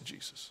closest to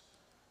Jesus.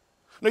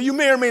 Now, you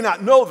may or may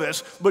not know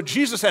this, but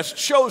Jesus has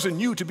chosen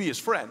you to be his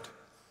friend.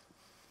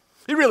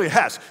 He really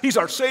has. He's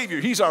our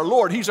Savior. He's our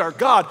Lord. He's our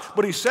God.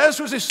 But he says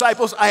to his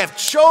disciples, I have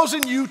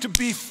chosen you to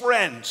be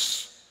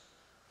friends.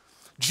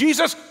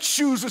 Jesus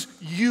chooses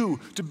you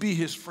to be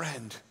his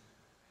friend.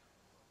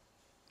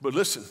 But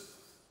listen,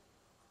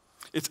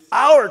 it's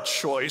our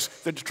choice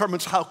that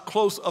determines how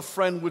close a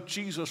friend with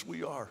Jesus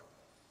we are.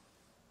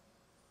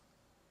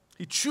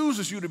 He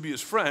chooses you to be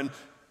his friend.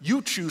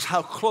 You choose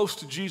how close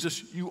to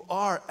Jesus you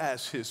are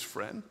as his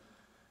friend.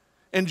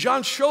 And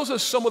John shows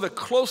us some of the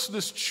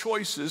closeness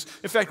choices.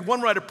 In fact,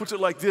 one writer puts it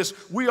like this: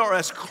 we are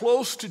as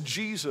close to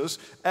Jesus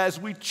as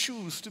we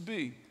choose to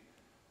be.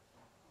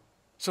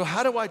 So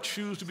how do I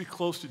choose to be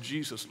close to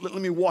Jesus? Let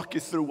me walk you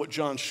through what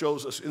John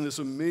shows us in this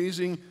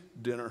amazing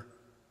dinner.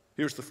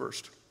 Here's the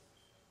first.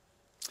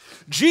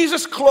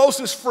 Jesus'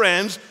 closest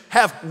friends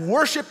have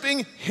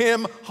worshiping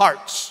him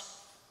hearts.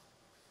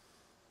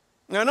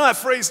 Now, I know that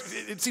phrase,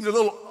 it seems a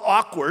little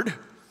awkward,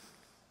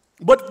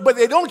 but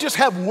they don't just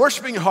have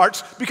worshiping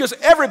hearts, because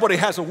everybody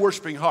has a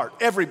worshiping heart.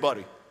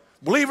 Everybody.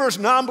 Believers,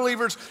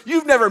 non-believers,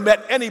 you've never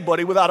met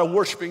anybody without a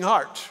worshiping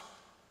heart.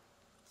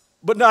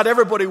 But not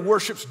everybody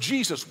worships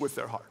Jesus with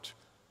their heart.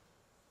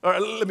 All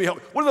right, let me help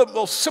you. One of the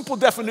most simple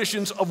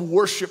definitions of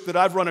worship that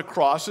I've run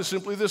across is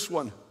simply this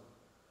one.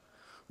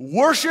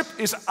 Worship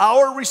is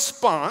our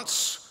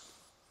response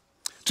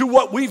to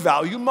what we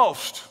value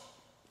most.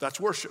 That's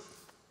worship.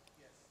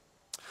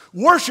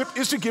 Worship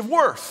is to give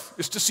worth.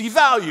 It's to see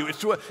value.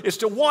 It's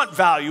to want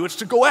value. It's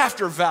to go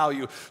after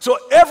value. So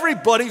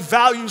everybody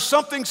values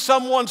something,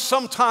 someone,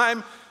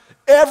 sometime.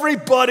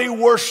 Everybody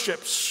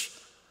worships.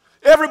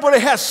 Everybody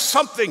has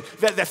something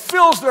that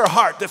fills their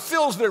heart, that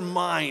fills their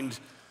mind.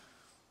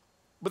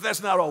 But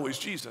that's not always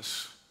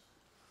Jesus.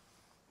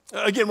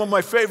 Again, one of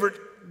my favorite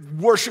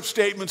worship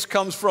statements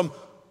comes from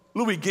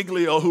Louis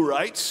Giglio, who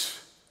writes,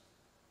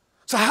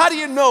 so how do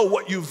you know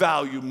what you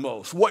value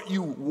most, what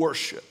you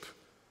worship?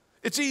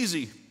 It's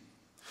easy.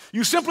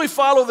 You simply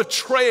follow the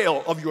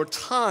trail of your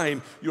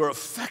time, your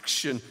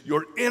affection,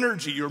 your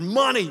energy, your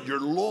money, your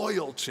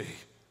loyalty.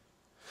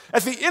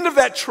 At the end of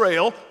that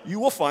trail, you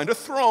will find a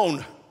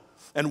throne.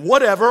 And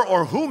whatever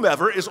or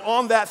whomever is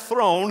on that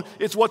throne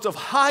is what's of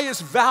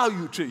highest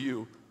value to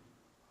you.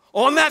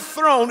 On that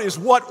throne is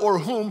what or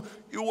whom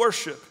you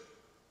worship.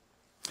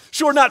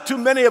 Sure, not too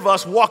many of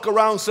us walk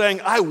around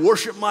saying, I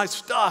worship my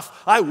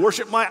stuff. I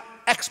worship my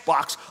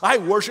Xbox. I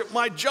worship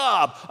my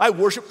job. I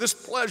worship this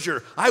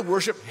pleasure. I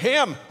worship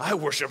him. I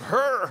worship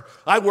her.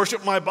 I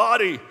worship my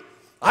body.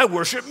 I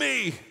worship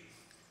me.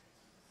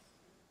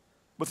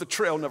 But the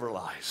trail never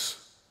lies.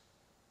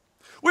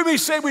 We may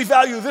say we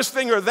value this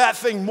thing or that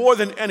thing more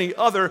than any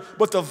other,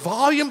 but the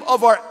volume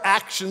of our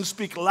actions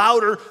speak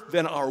louder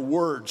than our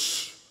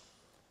words.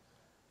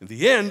 In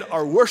the end,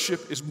 our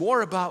worship is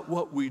more about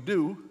what we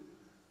do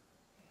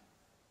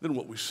than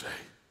what we say.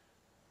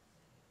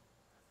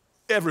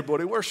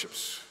 Everybody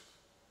worships,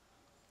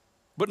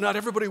 but not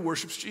everybody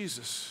worships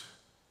Jesus.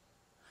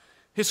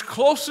 His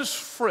closest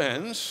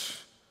friends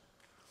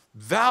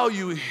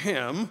value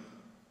him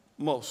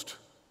most,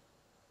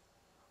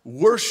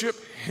 worship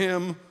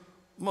him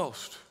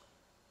most.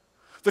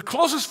 The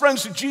closest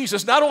friends to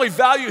Jesus not only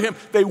value him,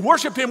 they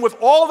worship him with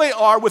all they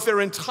are, with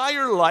their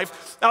entire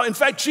life. Now, in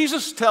fact,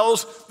 Jesus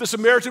tells the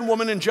Samaritan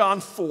woman in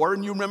John 4,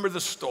 and you remember the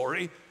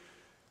story,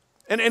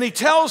 and he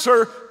tells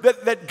her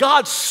that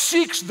God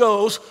seeks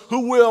those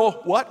who will,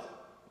 what?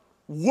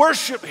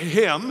 Worship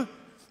him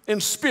in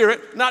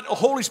spirit, not a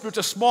Holy Spirit,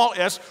 a small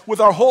s,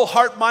 with our whole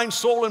heart, mind,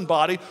 soul, and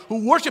body,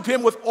 who worship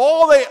him with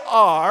all they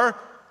are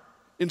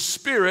in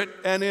spirit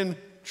and in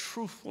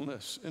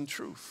truthfulness, in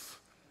truth.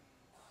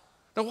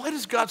 Now, why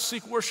does God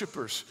seek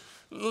worshipers?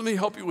 Let me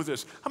help you with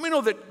this. How many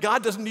know that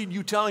God doesn't need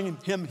you telling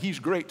him he's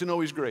great to know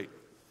he's great?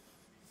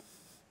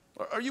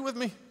 Are you with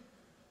me?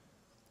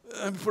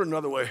 Let me put it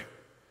another way.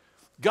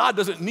 God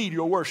doesn't need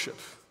your worship,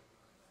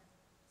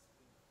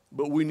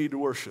 but we need to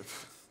worship.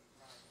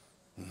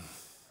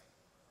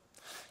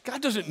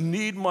 God doesn't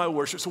need my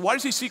worship. So why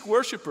does he seek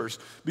worshipers?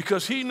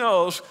 Because he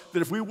knows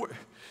that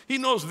he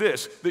knows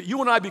this, that you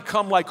and I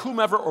become like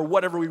whomever or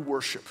whatever we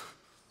worship.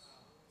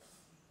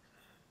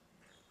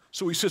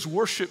 So he says,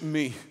 worship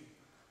me,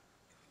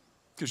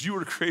 because you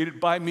were created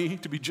by me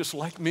to be just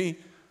like me,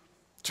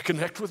 to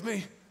connect with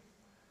me.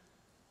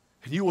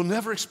 And you will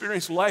never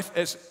experience life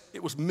as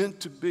it was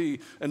meant to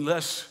be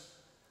unless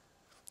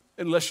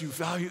you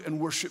value and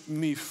worship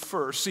me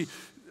first. See,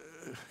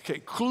 okay,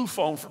 clue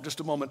phone for just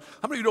a moment.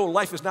 How many of you know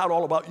life is not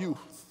all about you?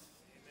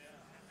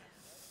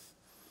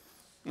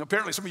 Now,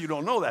 apparently some of you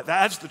don't know that.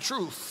 That's the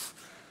truth.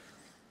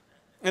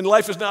 And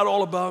life is not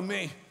all about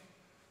me.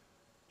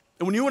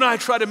 And when you and I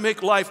try to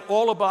make life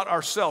all about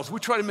ourselves, we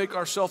try to make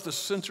ourselves the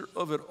center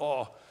of it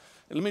all.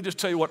 And let me just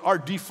tell you what, our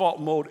default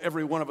mode,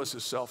 every one of us,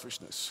 is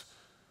selfishness.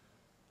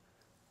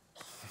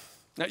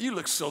 Now, you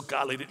look so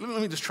godly. Let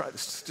me just try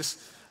this. Just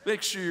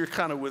make sure you're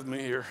kind of with me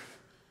here.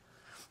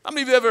 How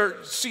many of you ever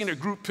seen a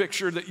group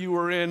picture that you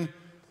were in,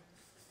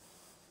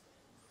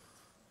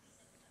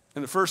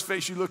 and the first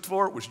face you looked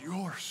for was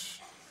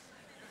yours?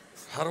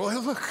 How do I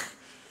look?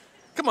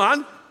 Come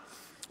on.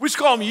 We just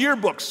call them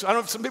yearbooks. I don't know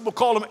if some people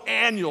call them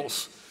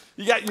annuals.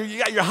 You got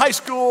your high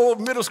school,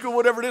 middle school,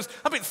 whatever it is.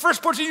 I mean, the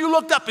first person you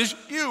looked up is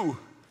you.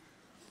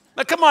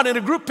 Now, come on, in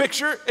a group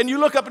picture, and you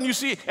look up and you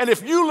see, and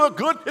if you look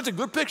good, it's a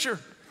good picture.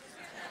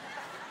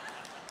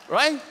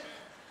 Right?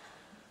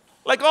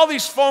 Like all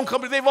these phone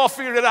companies, they've all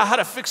figured out how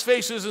to fix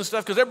faces and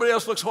stuff because everybody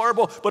else looks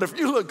horrible. But if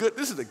you look good,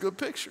 this is a good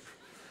picture.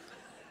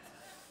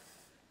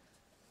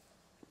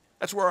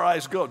 That's where our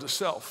eyes go, to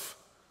self.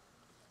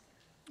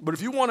 But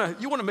if you want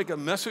to make a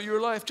mess of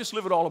your life, just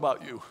live it all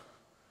about you.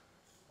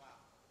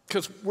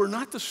 Because we're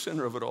not the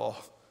center of it all.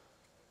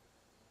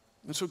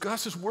 And so God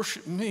says,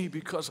 worship me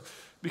because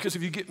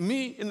if you get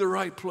me in the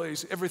right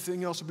place,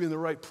 everything else will be in the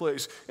right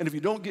place. And if you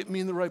don't get me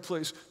in the right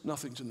place,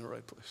 nothing's in the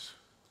right place.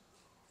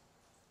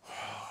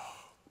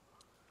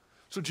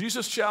 So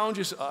Jesus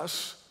challenges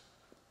us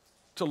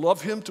to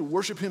love him, to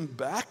worship him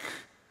back.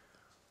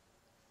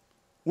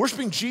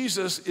 Worshiping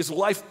Jesus is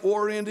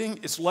life-orienting,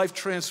 it's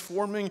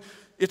life-transforming,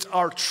 it's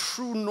our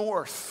true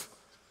north.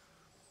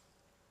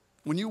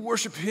 When you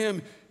worship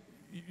him,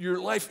 your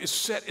life is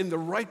set in the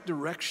right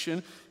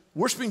direction.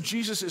 Worshiping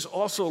Jesus is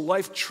also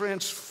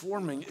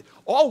life-transforming.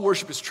 All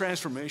worship is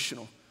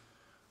transformational.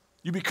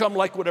 You become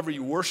like whatever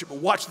you worship. But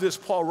watch this,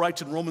 Paul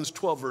writes in Romans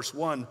 12, verse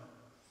 1.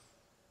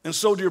 And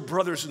so, dear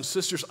brothers and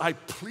sisters, I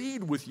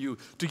plead with you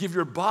to give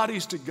your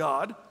bodies to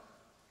God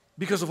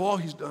because of all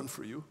he's done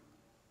for you.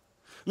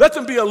 Let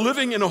them be a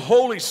living and a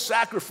holy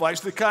sacrifice,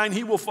 the kind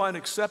he will find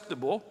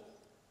acceptable.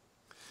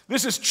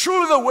 This is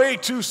truly the way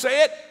to,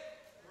 say it,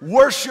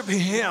 worship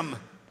him.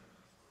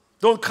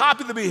 Don't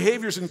copy the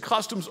behaviors and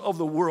customs of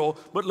the world,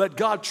 but let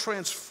God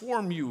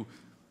transform you,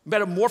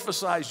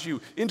 metamorphosize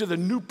you into the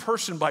new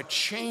person by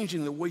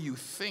changing the way you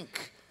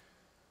think.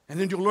 And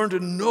then you'll learn to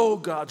know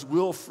God's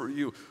will for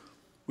you,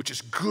 which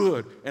is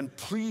good and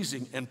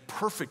pleasing and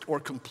perfect or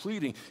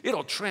completing.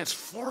 It'll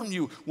transform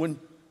you when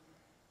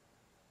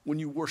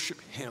you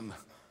worship him.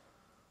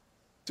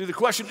 See, the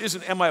question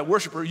isn't, am I a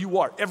worshiper? You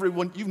are.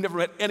 Everyone, you've never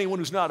met anyone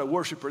who's not a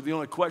worshiper. The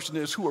only question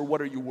is, who or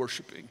what are you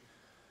worshiping?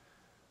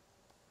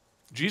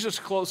 Jesus'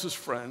 closest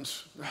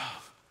friends,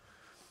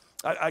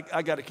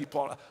 I got to keep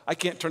on. I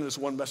can't turn this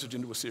one message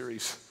into a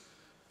series.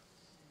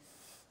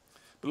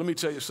 But let me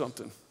tell you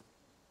something.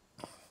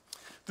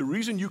 The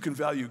reason you can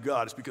value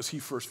God is because he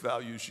first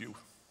values you.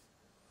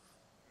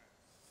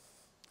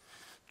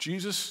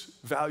 Jesus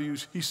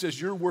values, he says,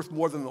 you're worth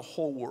more than the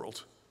whole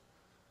world.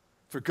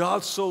 For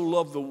God so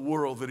loved the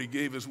world that he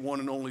gave his one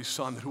and only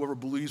Son, that whoever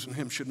believes in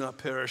him should not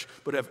perish,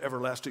 but have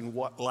everlasting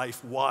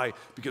life. Why?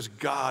 Because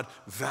God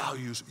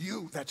values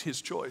you. That's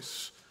his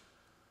choice.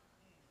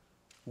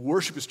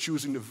 Worship is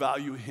choosing to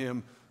value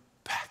him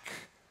back.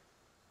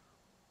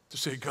 to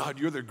say, God,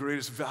 you're the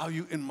greatest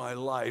value in my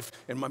life,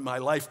 and my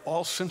life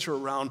all centers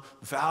around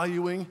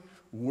valuing,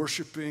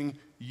 worshiping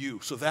you.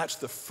 So that's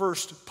the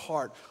first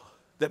part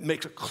that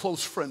makes a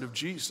close friend of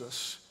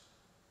Jesus.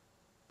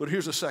 But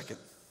here's the second.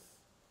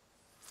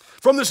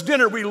 From this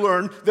dinner, we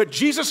learn that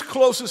Jesus'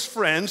 closest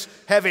friends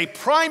have a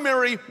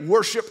primary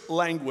worship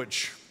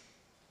language.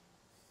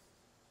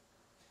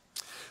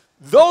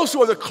 Those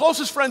who are the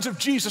closest friends of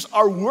Jesus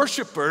are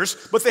worshipers,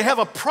 but they have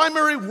a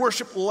primary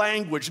worship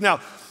language.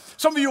 Now,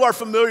 some of you are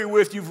familiar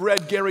with, you've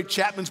read Gary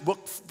Chapman's book,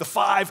 The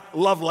 5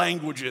 Love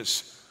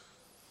Languages.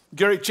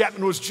 Gary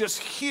Chapman was just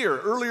here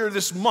earlier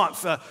this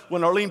month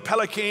when Arlene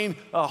Pellicane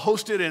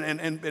hosted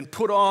and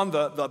put on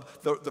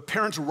the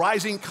Parents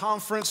Rising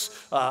Conference,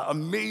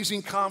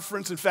 amazing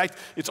conference. In fact,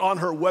 it's on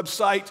her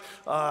website.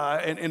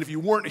 And if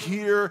you weren't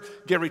here,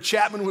 Gary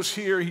Chapman was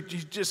here.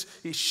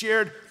 He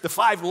shared the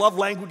 5 love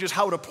languages,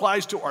 how it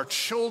applies to our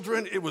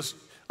children. It was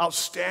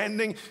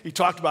outstanding. He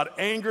talked about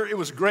anger. It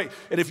was great.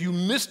 And if you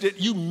missed it,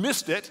 you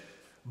missed it.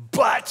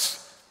 But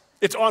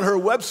it's on her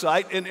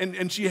website,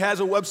 and she has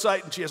a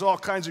website, and she has all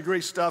kinds of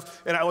great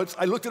stuff. And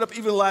I looked it up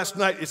even last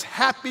night. It's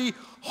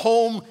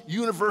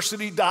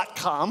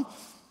happyhomeuniversity.com.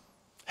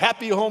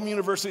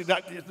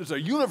 Happyhomeuniversity.com. There's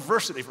a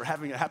university for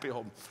having a happy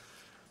home.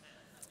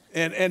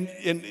 And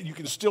you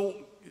can still,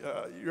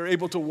 you're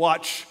able to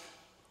watch,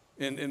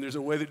 and there's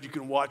a way that you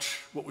can watch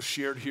what was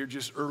shared here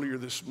just earlier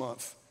this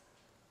month.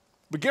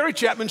 But Gary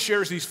Chapman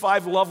shares these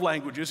 5 love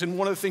languages, and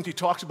one of the things he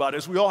talks about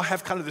is we all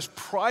have kind of this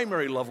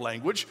primary love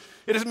language.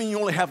 It doesn't mean you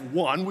only have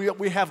one.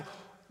 We have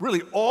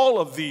really all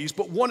of these,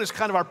 but one is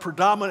kind of our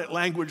predominant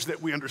language that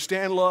we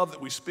understand love,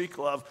 that we speak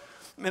love.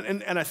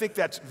 And I think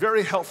that's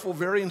very helpful,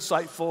 very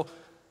insightful,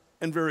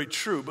 and very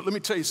true. But let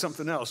me tell you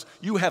something else.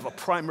 You have a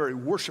primary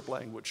worship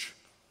language.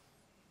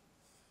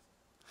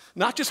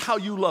 Not just how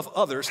you love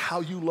others, how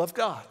you love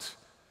God.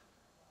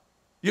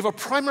 You have a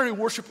primary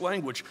worship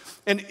language.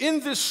 And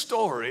in this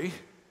story,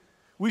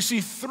 we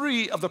see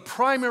 3 of the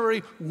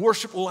primary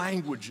worship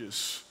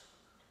languages.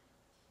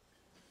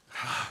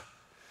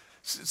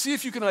 See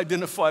if you can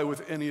identify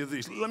with any of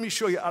these. Let me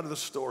show you out of the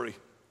story.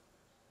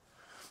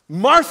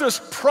 Martha's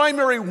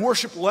primary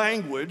worship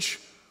language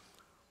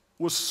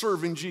was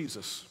serving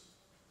Jesus.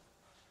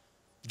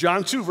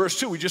 John 2, verse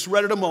 2, we just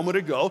read it a moment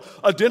ago.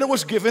 A dinner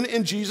was given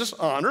in Jesus'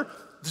 honor.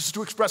 This is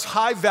to express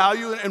high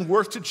value and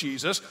worth to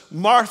Jesus.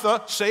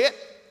 Martha, say it,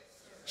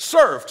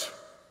 served.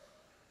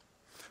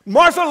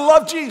 Martha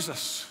loved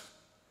Jesus.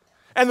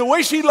 And the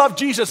way she loved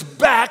Jesus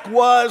back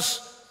was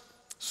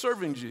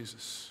serving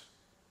Jesus.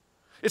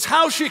 It's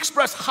how she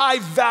expressed high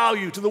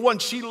value to the one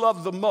she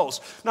loved the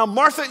most. Now,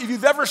 Martha, if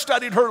you've ever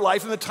studied her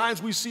life and the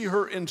times we see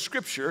her in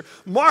Scripture,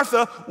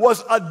 Martha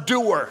was a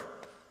doer.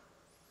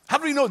 How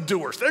do we know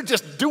doers? They're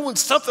just doing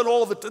something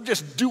all the time,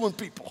 just doing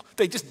people.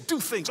 They just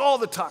do things all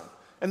the time.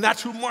 And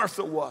that's who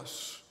Martha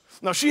was.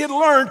 Now, she had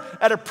learned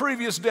at a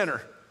previous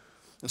dinner,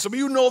 and some of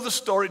you know the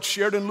story, it's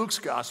shared in Luke's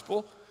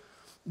gospel,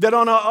 that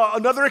on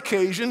another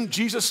occasion,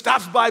 Jesus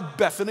stops by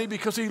Bethany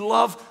because he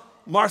loved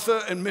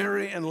Martha and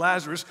Mary and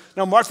Lazarus.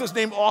 Now, Martha's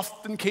name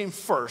often came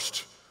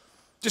first.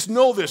 Just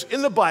know this,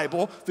 in the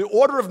Bible, the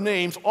order of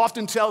names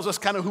often tells us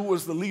kind of who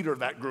was the leader of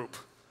that group.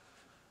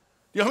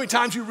 You know how many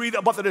times you read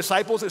about the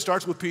disciples, it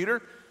starts with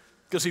Peter?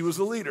 Because he was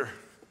the leader.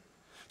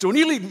 So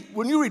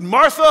when you read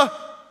Martha,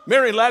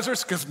 Mary, and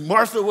Lazarus, because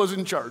Martha was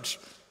in charge.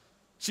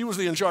 She was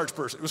the in charge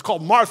person. It was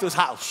called Martha's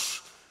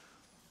house.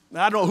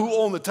 Now, I don't know who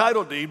owned the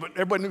title deed, but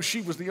everybody knew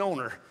she was the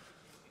owner.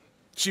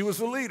 She was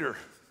the leader.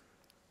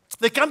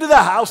 They come to the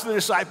house, the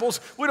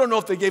disciples. We don't know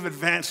if they gave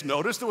advance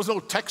notice. There was no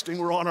texting.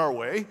 We're on our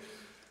way.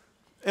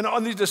 And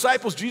on these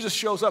disciples, Jesus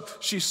shows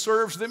up. She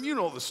serves them. You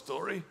know the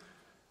story.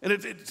 And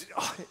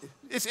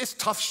it's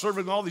tough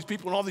serving all these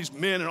people and all these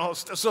men and all this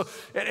stuff. So,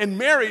 and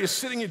Mary is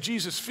sitting at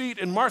Jesus' feet,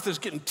 and Martha's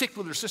getting ticked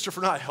with her sister for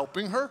not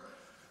helping her.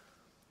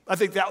 I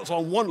think that was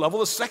on one level.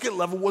 The second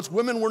level was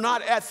women were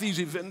not at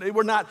these events. They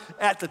were not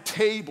at the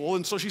table.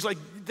 And so she's like,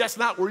 that's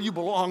not where you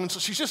belong. And so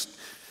she's just,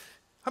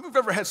 how many of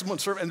you ever had someone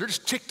serve and they're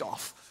just ticked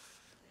off?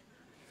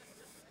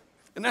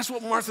 And that's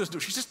what Martha's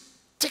doing. She's just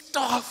ticked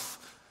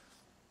off.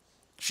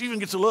 She even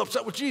gets a little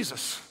upset with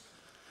Jesus.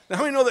 Now,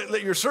 how many know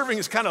that your serving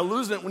is kind of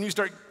losing it when you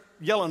start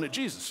yelling at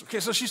Jesus? Okay,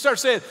 so she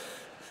starts saying,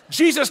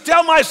 Jesus,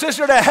 tell my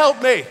sister to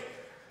help me.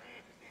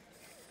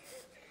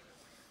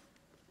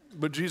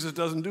 But Jesus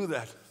doesn't do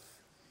that.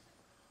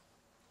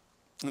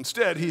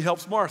 Instead, he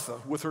helps Martha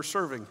with her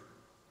serving.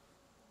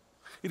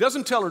 He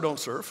doesn't tell her don't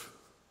serve.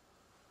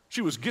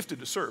 She was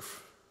gifted to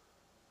serve.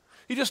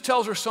 He just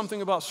tells her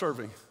something about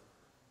serving.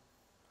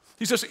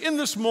 He says, in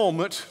this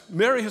moment,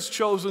 Mary has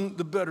chosen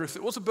the better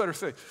thing. What's the better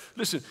thing?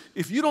 Listen,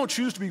 if you don't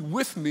choose to be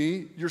with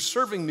me, your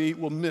serving me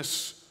will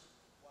miss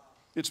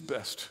its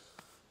best.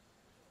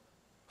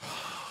 How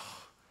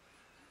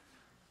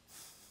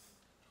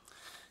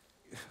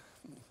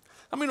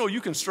many know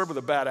you can serve with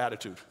a bad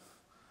attitude?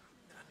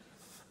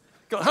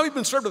 How have you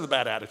been served with a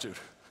bad attitude?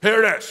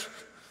 Here it is.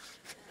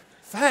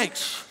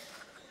 Thanks.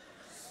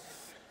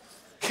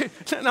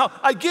 Now,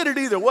 I get it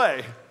either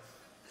way.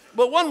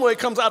 But one way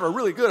comes out of a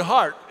really good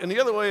heart, and the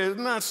other way is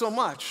not so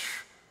much.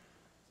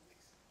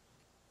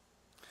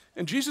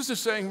 And Jesus is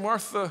saying,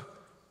 Martha,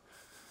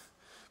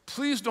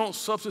 please don't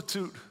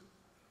substitute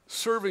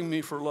serving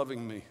me for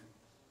loving me.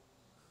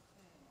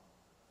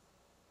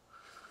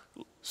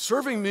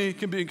 Serving me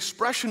can be an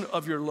expression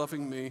of your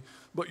loving me,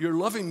 but your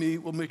loving me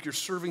will make your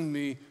serving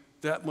me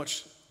that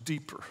much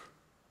deeper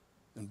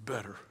and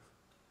better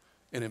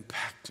and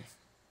impacting.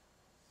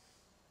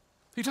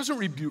 He doesn't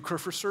rebuke her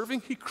for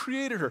serving. He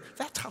created her.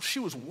 That's how she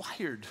was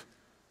wired.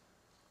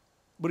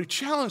 But he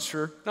challenged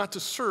her not to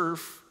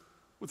serve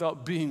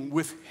without being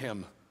with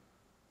him.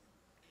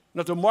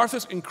 Now, to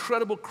Martha's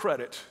incredible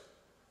credit,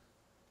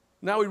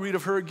 now we read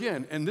of her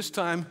again, and this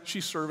time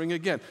she's serving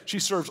again. She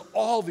serves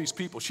all these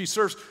people. She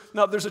serves.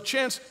 Now, there's a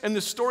chance, and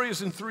this story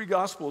is in 3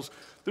 Gospels,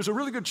 there's a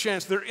really good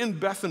chance they're in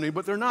Bethany,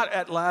 but they're not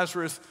at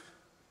Lazarus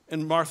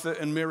and Martha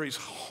and Mary's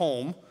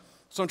home.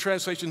 Some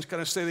translations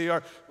kind of say they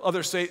are.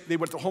 Others say they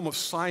were at the home of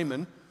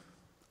Simon.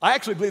 I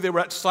actually believe they were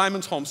at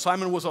Simon's home.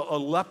 Simon was a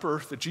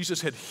leper that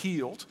Jesus had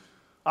healed.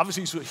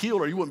 Obviously, he's a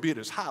healer. You wouldn't be at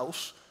his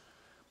house.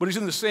 But he's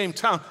in the same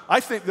town. I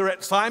think they're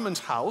at Simon's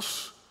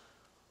house.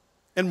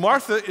 And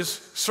Martha is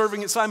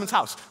serving at Simon's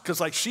house. Because,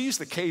 like, she's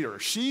the caterer.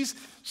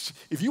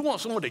 If you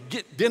want someone to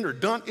get dinner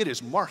done, it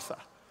is Martha.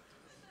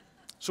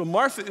 So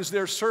Martha is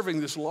there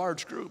serving this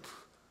large group.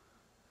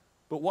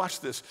 But watch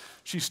this.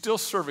 She's still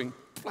serving.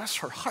 Bless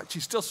her heart.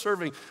 She's still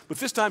serving. But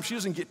this time, she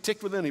doesn't get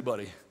ticked with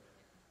anybody.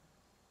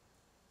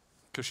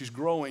 Because she's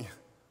growing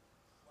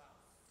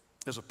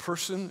as a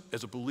person,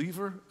 as a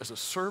believer, as a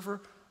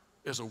server,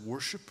 as a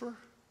worshiper.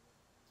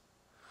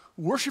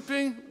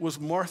 Worshiping was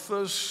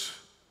Martha's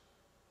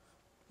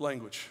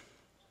language.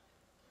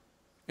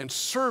 And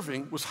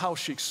serving was how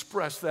she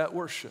expressed that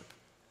worship.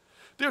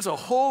 There's a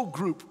whole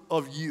group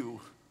of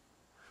you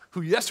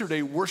who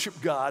yesterday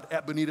worshiped God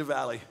at Bonita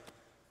Valley.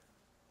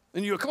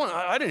 And you go, come on,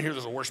 I didn't hear there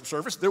was a worship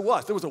service. There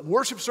was a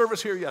worship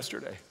service here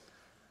yesterday.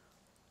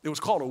 It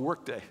was called a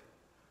work day.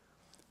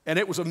 And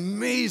it was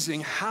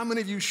amazing how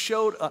many of you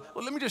showed up.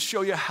 Well, let me just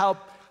show you how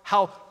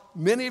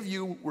many of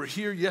you were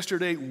here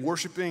yesterday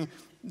worshiping.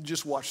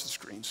 Just watch the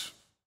screens.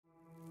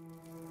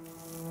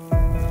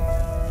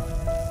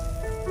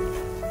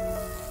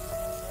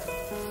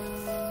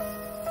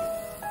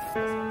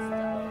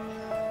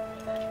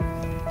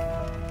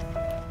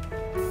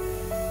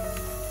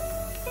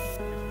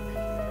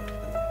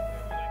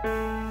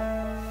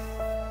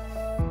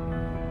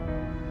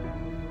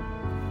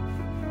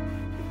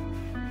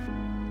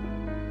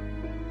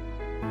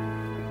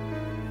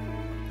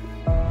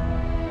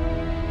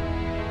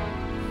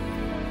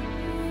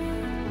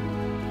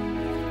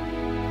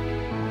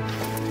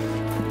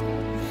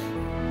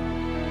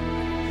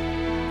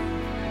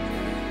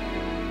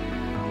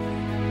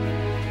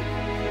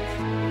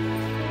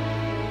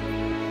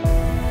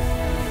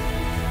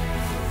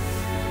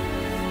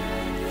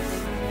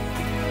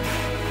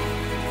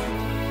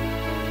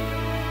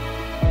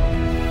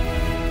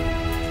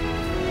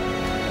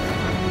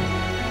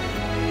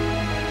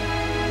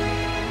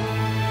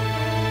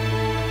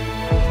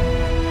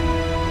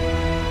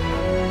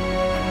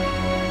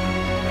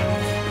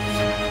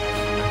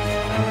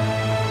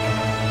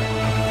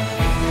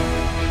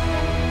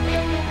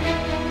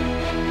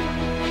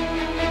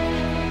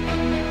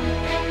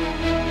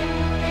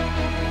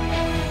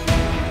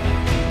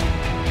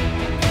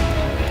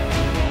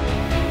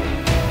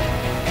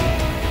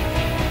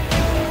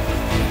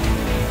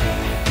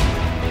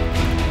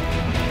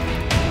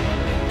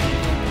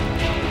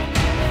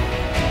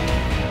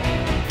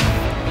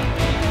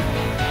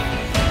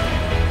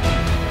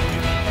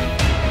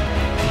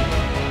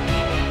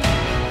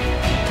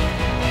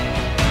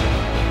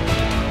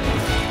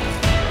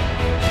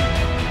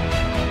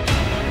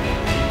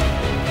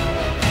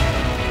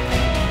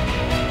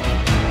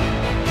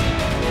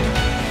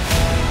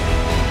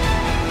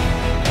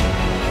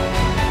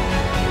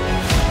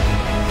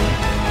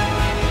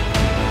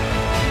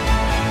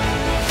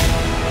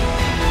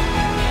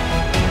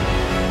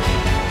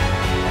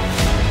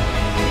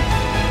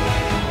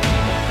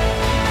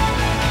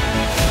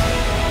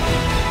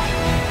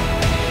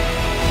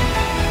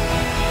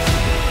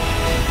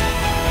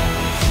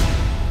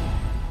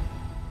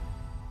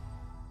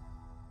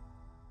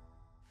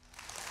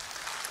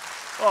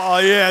 Oh,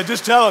 yeah,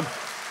 just tell him.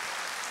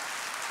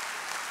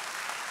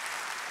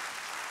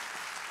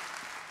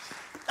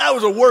 That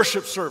was a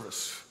worship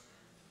service.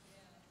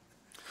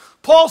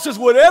 Paul says,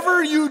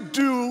 whatever you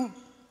do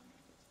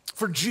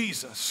for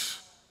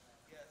Jesus,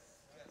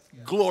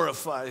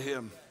 glorify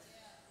him.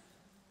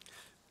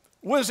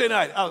 Wednesday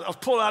night, I was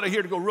pulling out of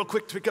here to go real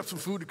quick to pick up some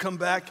food to come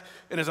back.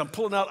 And as I'm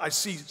pulling out, I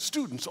see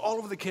students all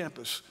over the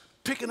campus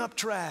picking up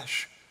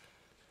trash.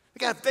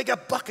 They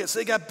got buckets,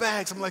 they got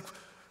bags. I'm like,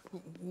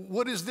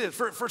 what is this?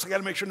 First, I got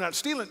to make sure they're not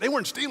stealing. They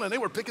weren't stealing, they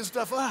were picking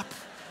stuff up.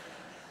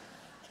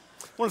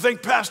 I want to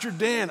thank Pastor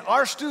Dan.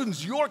 Our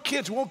students, your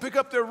kids who won't pick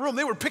up their room,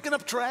 they were picking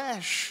up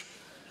trash.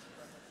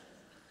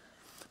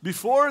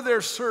 Before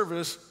their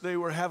service, they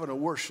were having a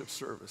worship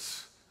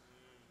service.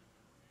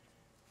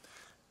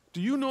 Do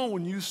you know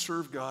when you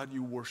serve God,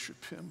 you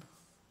worship him?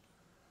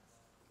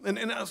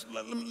 And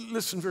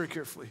listen very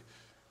carefully.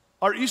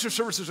 Our Easter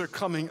services are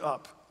coming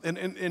up.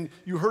 And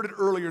you heard it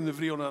earlier in the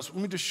video. Now, so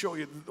let me just show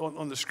you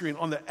on the screen,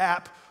 on the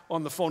app,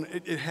 on the phone.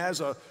 It has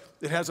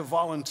a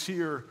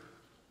volunteer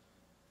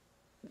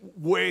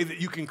way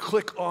that you can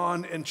click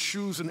on and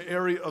choose an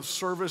area of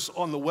service.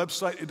 On the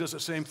website, it does the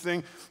same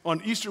thing.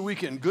 On Easter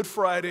weekend, Good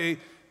Friday,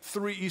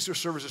 3 Easter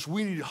services.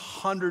 We need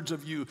hundreds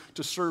of you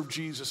to serve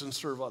Jesus and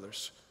serve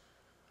others.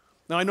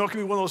 Now, I know it can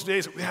be one of those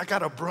days, I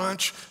got a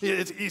brunch,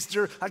 it's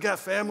Easter, I got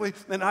family,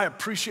 and I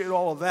appreciate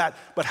all of that.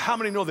 But how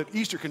many know that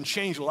Easter can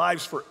change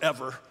lives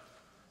forever?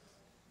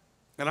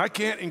 And I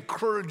can't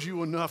encourage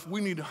you enough. We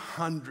need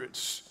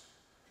hundreds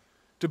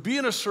to be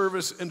in a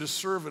service and to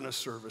serve in a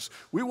service.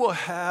 We will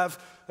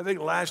have, I think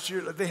last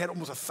year, they had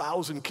almost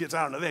 1,000 kids.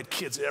 I don't know, they had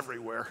kids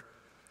everywhere.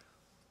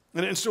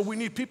 And so we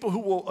need people who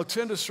will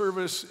attend a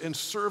service and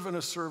serve in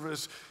a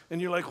service.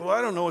 And you're like, well,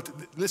 I don't know what to,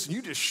 listen,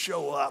 you just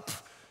show up.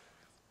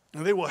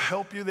 And they will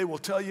help you. They will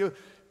tell you,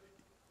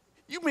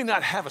 you may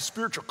not have a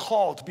spiritual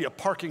call to be a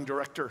parking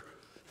director.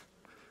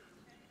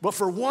 But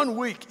for 1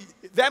 week,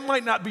 that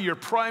might not be your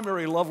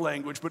primary love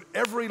language, but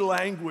every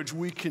language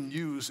we can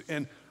use.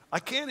 And I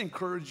can't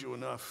encourage you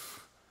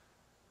enough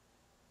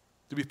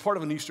to be part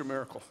of an Easter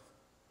miracle.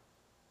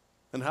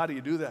 And how do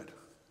you do that?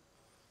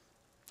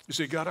 You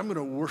say, God, I'm going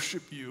to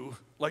worship you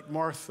like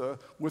Martha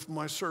with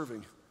my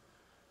serving.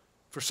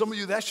 For some of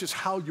you, that's just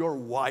how you're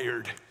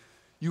wired.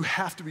 You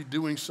have to be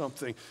doing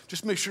something.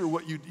 Just make sure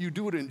what you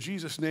do it in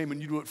Jesus' name and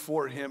you do it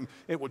for him.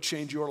 It will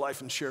change your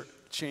life and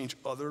change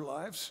other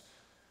lives.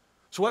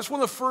 So that's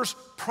one of the first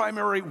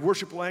primary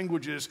worship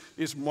languages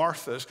is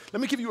Martha's.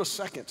 Let me give you a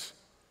second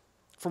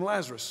from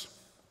Lazarus.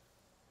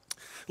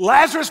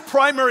 Lazarus'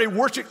 primary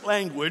worship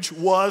language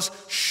was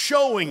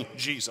showing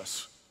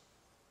Jesus.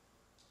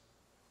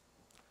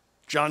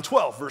 John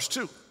 12, verse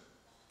 2.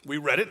 We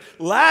read it.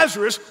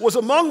 Lazarus was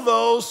among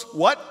those,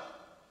 what?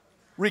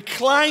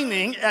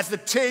 Reclining at the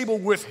table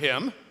with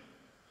him.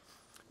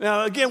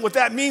 Now, again, what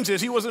that means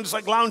is he wasn't just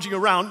like lounging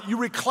around. You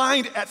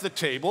reclined at the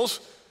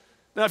tables.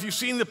 Now, if you've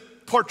seen the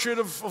portrait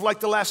of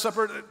like the Last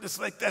Supper, it's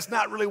like that's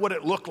not really what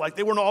it looked like.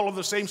 They weren't all on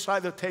the same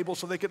side of the table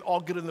so they could all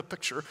get in the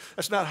picture.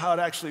 That's not how it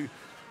actually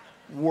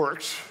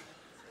works.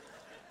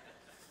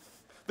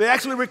 They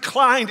actually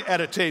reclined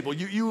at a table.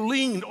 You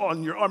leaned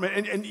on your arm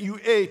and you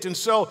ate. And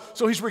so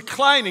he's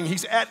reclining.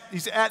 He's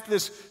at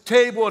this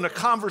table in a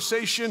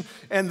conversation,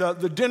 and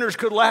the dinners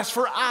could last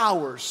for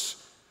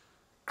hours.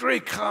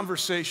 Great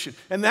conversation.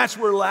 And that's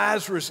where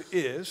Lazarus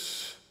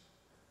is.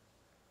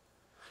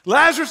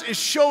 Lazarus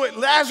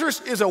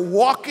is a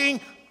walking,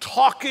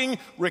 talking,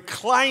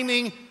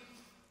 reclining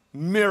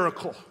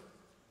miracle.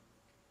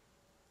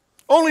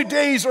 Only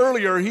days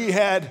earlier, he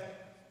had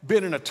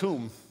been in a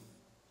tomb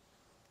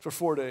for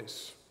 4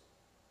 days.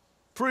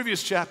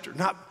 Previous chapter,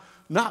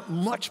 not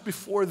much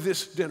before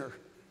this dinner.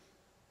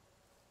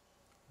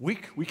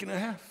 Week and a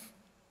half.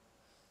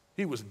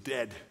 He was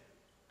dead.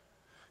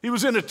 He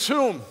was in a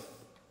tomb.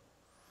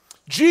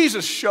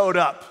 Jesus showed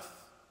up.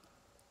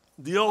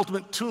 The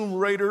ultimate tomb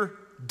raider,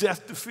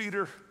 death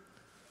defeater.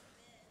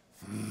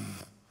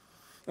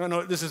 I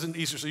know this isn't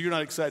Easter, so you're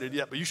not excited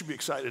yet, but you should be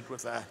excited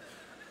with that.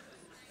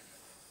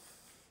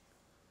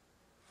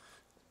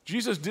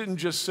 Jesus didn't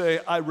just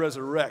say, I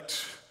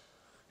resurrect.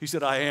 He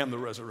said, I am the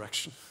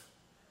resurrection.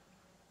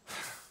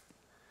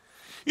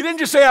 He didn't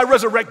just say, I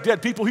resurrect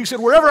dead people. He said,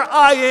 wherever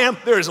I am,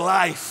 there is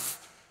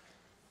life.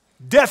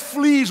 Death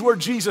flees where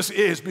Jesus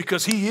is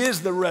because he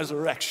is the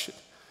resurrection.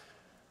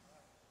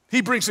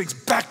 He brings things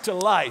back to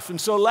life.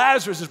 And so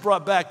Lazarus is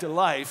brought back to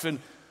life. And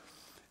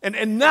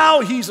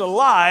now he's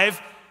alive.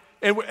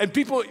 And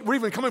people were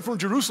even coming from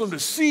Jerusalem to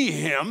see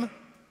him.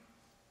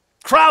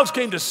 Crowds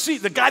came to see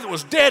the guy that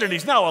was dead and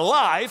he's now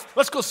alive.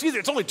 Let's go see that.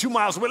 It's only 2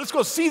 miles away. Let's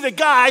go see the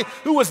guy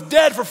who was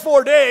dead for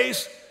 4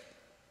 days.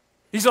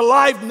 He's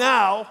alive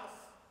now.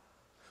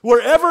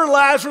 Wherever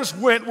Lazarus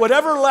went,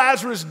 whatever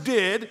Lazarus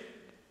did,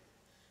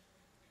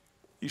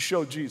 he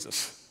showed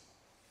Jesus.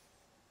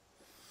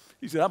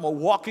 He said, I'm a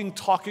walking,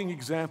 talking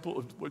example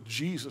of what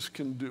Jesus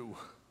can do.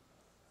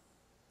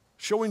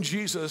 Showing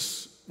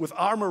Jesus with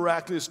our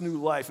miraculous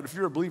new life. And if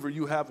you're a believer,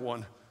 you have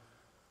one.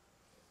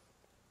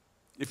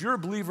 If you're a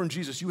believer in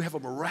Jesus, you have a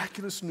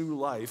miraculous new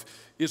life.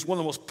 It's one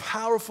of the most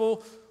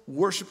powerful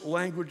worship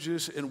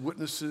languages and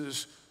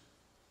witnesses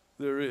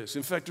there is.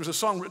 In fact, there's a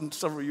song written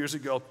several years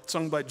ago,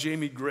 sung by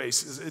Jamie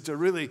Grace. It's a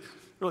really,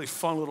 really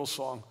fun little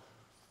song.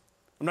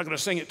 I'm not going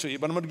to sing it to you,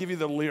 but I'm going to give you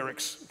the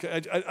lyrics.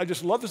 Okay? I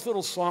just love this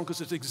little song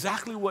because it's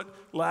exactly what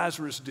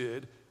Lazarus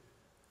did.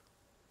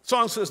 The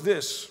song says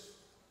this: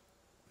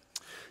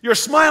 your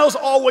smile's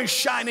always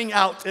shining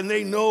out, and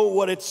they know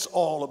what it's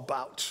all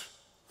about.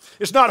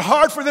 It's not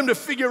hard for them to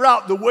figure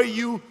out the way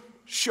you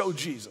show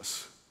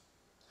Jesus.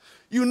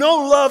 You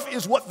know love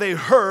is what they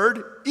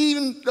heard,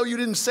 even though you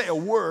didn't say a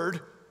word.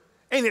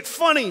 Ain't it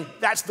funny?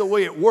 That's the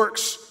way it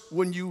works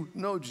when you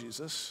know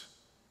Jesus.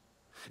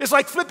 It's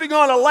like flipping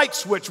on a light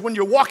switch when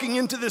you're walking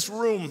into this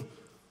room.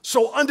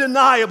 So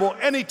undeniable,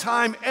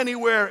 anytime,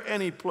 anywhere,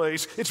 any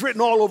place. It's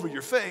written all over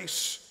your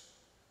face,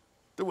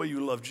 the way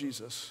you love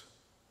Jesus.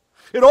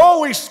 It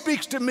always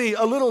speaks to me,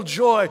 a little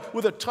joy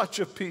with a touch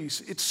of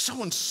peace. It's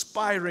so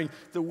inspiring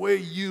the way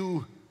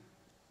you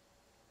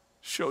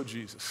show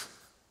Jesus.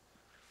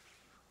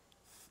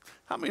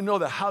 How many know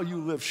that how you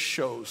live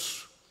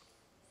shows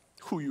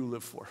who you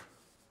live for?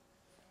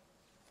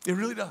 It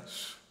really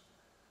does.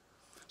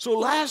 So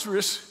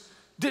Lazarus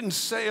didn't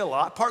say a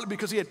lot, partly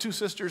because he had two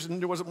sisters and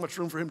there wasn't much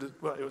room for him to,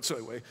 well, so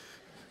anyway,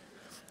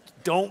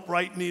 don't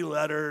write me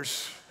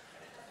letters.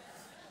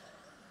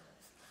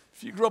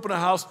 If you grew up in a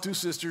house with two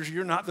sisters,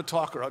 you're not the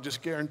talker, I'll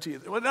just guarantee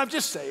it. Well, I'm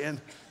just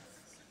saying.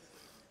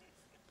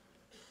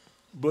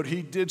 But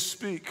he did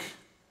speak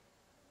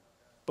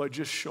by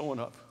just showing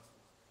up.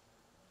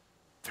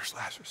 There's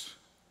Lazarus.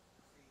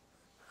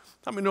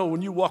 How many know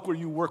when you walk where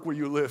you work, where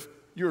you live,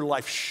 your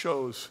life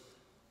shows?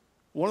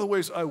 One of the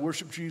ways I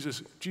worship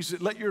Jesus, Jesus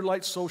said, let your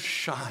light so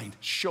shine,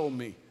 show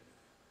me,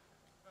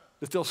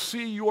 that they'll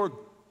see your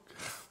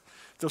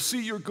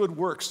good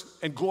works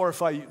and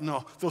glorify you.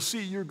 No, they'll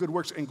see your good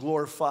works and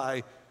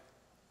glorify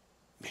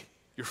me,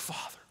 your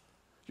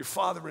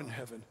Father in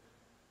heaven.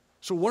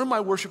 So one of my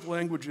worship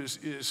languages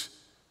is,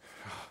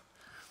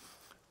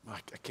 I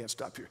can't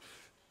stop here,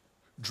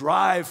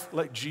 drive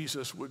like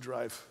Jesus would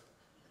drive.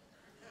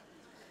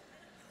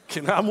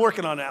 I'm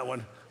working on that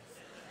one.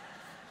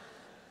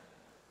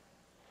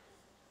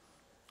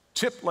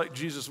 Tip like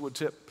Jesus would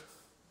tip.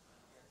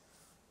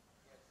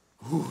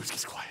 Ooh, it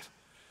gets quiet.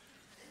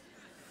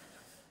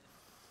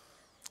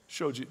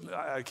 Showed you,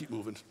 I keep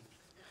moving.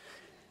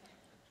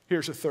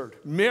 Here's a third.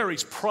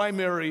 Mary's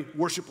primary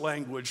worship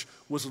language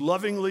was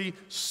lovingly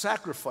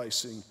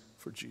sacrificing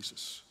for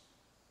Jesus.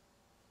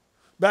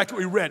 Back to what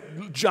we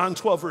read, John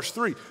 12, verse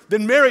 3.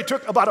 Then Mary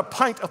took about a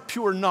pint of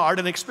pure nard,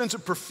 an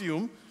expensive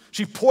perfume.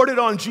 She poured it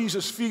on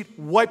Jesus' feet,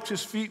 wiped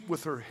his feet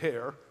with her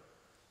hair.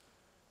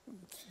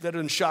 That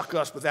didn't shock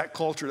us, but that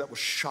culture, that was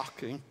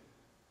shocking.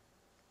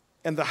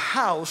 And the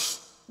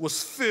house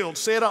was filled,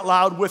 say it out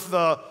loud, with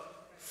the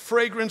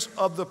fragrance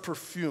of the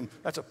perfume.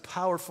 That's a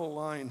powerful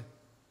line.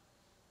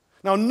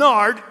 Now,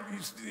 nard,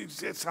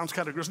 it sounds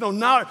kind of gross. No,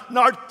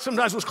 nard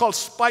sometimes was called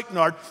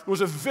spikenard. It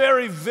was a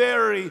very,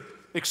 very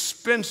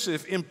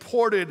expensive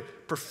imported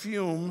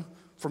perfume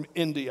from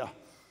India.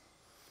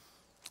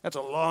 That's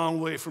a long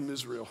way from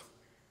Israel.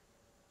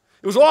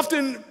 It was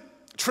often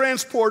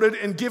transported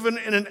and given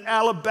in an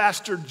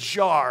alabaster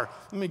jar.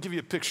 Let me give you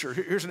a picture.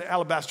 Here's an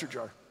alabaster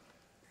jar.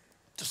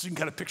 Just so you can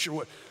kind of picture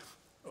what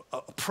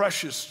a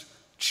precious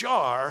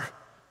jar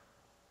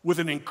with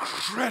an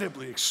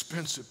incredibly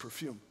expensive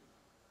perfume.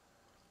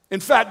 In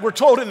fact, we're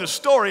told in the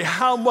story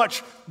how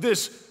much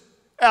this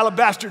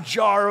alabaster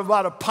jar of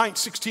about a pint,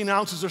 16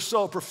 ounces or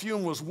so of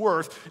perfume was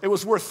worth. It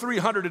was worth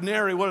 300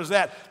 denarii. What is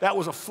that? That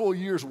was a full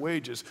year's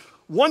wages.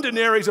 1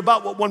 denarii is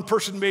about what one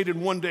person made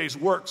in one day's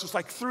work. So it's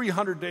like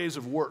 300 days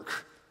of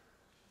work.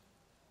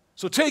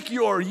 So take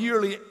your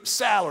yearly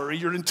salary,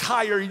 your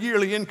entire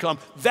yearly income.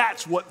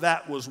 That's what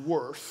that was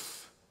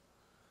worth.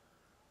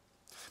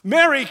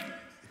 Mary,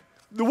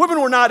 the women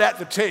were not at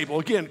the table.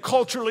 Again,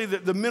 culturally,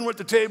 the men were at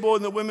the table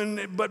and the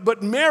women,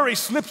 but Mary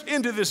slips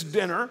into this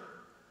dinner.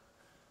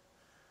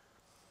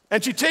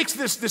 And she takes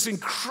this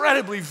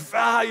incredibly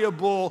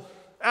valuable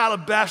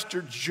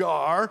alabaster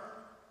jar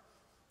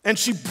and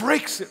she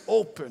breaks it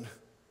open.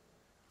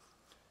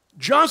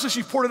 John says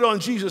she poured it on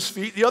Jesus'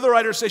 feet. The other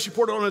writers say she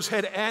poured it on his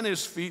head and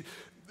his feet.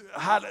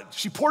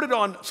 She poured it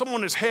on someone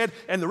on his head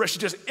and the rest, she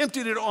just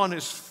emptied it on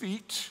his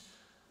feet.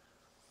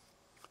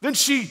 Then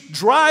she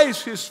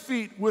dries his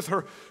feet with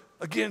her.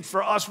 Again,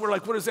 for us, we're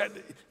like, what is that?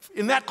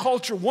 In that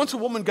culture, once a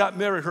woman got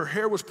married, her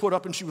hair was put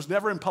up and she was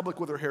never in public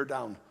with her hair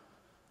down.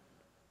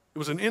 It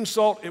was an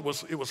insult. It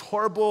was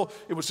horrible.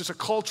 It was just a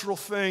cultural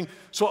thing.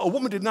 So a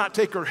woman did not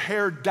take her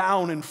hair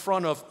down in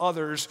front of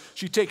others.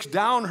 She takes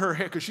down her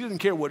hair because she didn't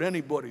care what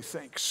anybody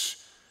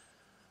thinks.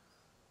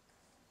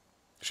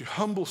 She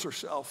humbles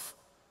herself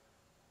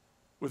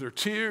with her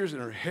tears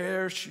and her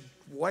hair. She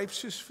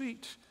wipes his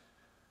feet.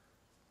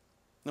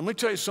 Now, let me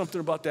tell you something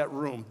about that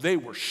room. They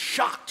were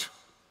shocked.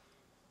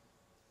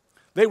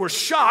 They were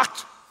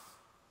shocked,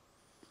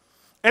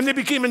 and they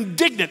became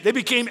indignant. They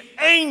became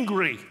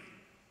angry.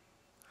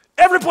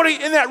 Everybody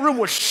in that room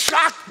was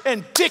shocked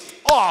and ticked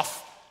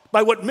off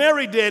by what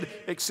Mary did,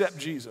 except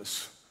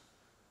Jesus.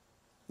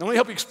 Now, let me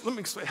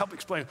help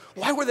explain.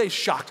 Why were they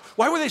shocked?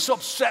 Why were they so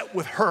upset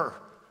with her?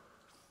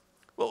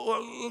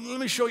 Well, let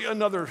me show you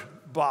another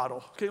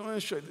bottle. Okay, let me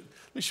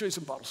show you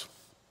some bottles.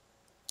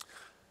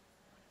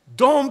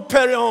 Dom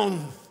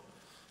Perignon,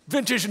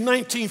 vintage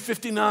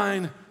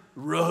 1959,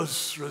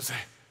 Rosé.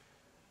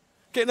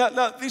 Okay,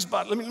 now these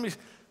bottles.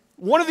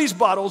 One of these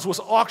bottles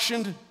was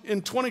auctioned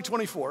in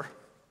 2024.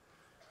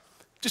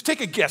 Just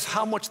take a guess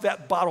how much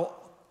that bottle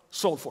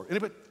sold for.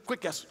 Anybody?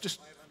 Quick guess. Just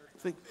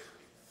think.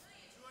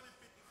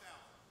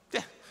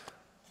 Yeah.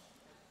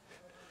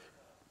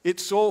 It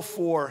sold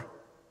for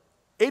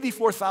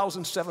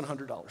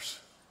 $84,700.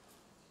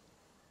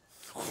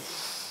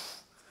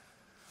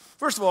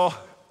 First of all,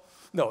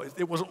 no,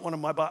 it wasn't one of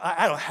my bottles.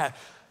 I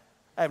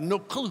have no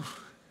clue.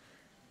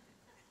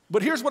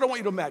 But here's what I want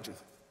you to imagine.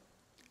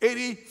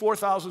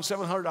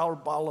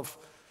 $84,700 bottle of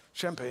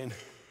champagne,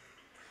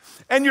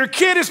 and your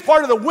kid is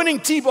part of the winning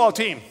T-ball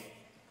team,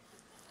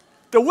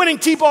 the winning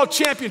T-ball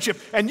championship,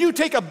 and you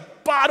take a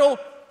bottle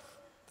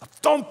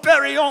of Dom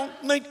Perignon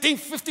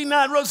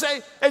 1959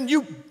 rosé, and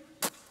you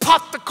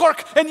pop the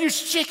cork, and you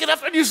shake it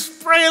up, and you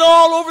spray it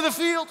all over the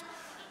field.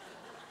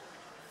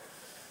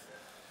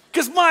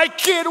 Because my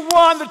kid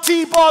won the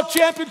T-ball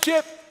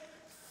championship.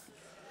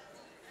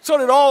 So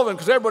did all of them,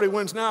 because everybody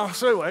wins now.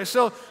 So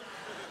anyway,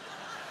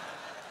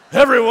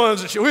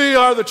 everyone's we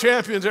are the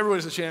champions.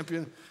 Everybody's the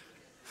champion.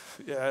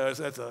 Yeah,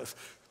 that's us.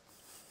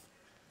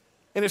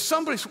 And if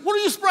somebody says, what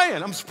are you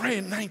spraying? I'm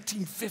spraying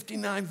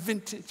 1959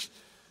 vintage.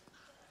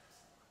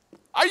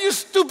 Are you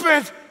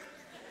stupid?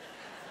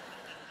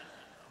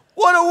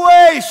 What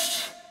a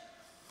waste.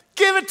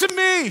 Give it to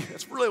me.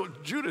 That's really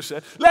what Judas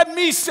said. Let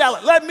me sell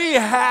it. Let me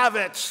have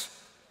it.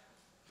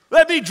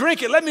 Let me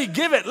drink it. Let me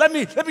give it. Let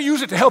me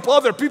use it to help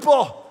other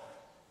people.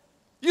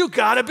 You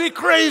gotta be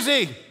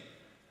crazy.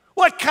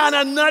 What kind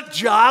of nut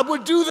job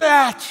would do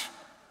that?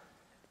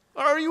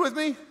 Are you with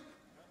me?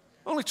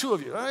 Only two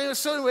of you.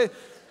 So anyway,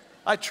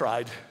 I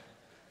tried.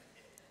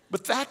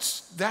 But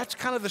that's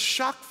kind of the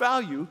shock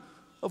value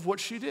of what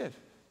she did.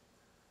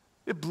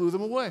 It blew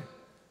them away.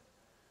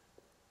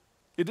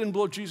 It didn't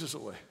blow Jesus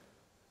away.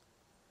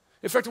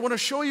 In fact, I want to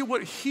show you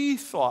what he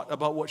thought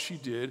about what she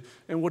did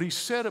and what he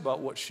said about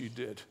what she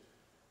did.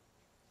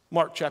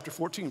 Mark chapter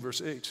 14,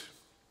 verse 8.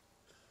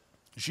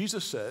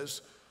 Jesus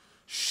says,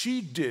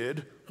 she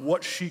did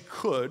what she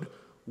could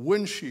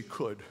when she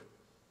could.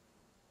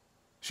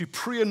 She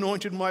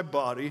pre-anointed my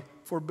body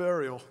for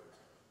burial.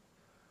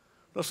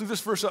 Let's leave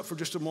this verse up for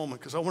just a moment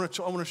because I want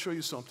to show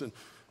you something.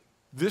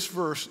 This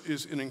verse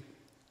is an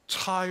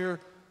entire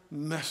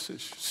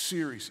message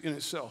series in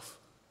itself.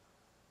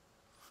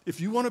 If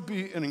you want to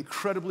be an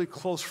incredibly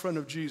close friend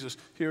of Jesus,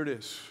 here it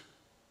is.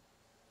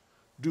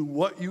 Do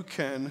what you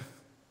can,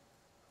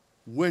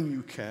 when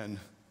you can,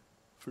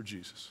 for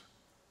Jesus.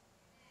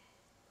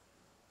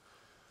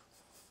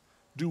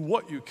 Do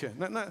what you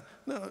can.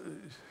 No,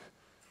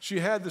 she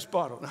had this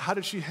bottle. Now, how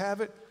did she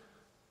have it?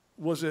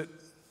 Was it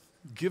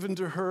given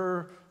to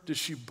her? Did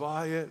she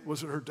buy it?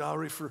 Was it her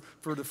dowry for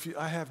the fee?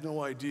 I have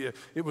no idea.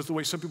 It was the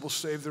way some people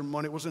save their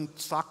money. It was in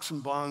stocks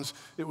and bonds.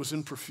 It was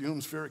in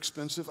perfumes, very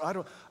expensive. I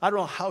don't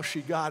know how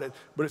she got it,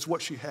 but it's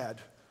what she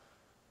had.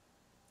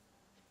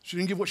 She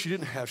didn't give what she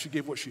didn't have. She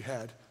gave what she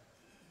had.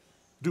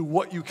 Do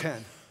what you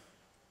can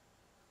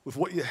with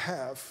what you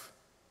have.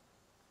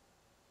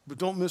 But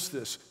don't miss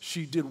this.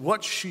 She did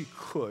what she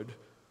could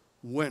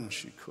when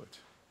she could.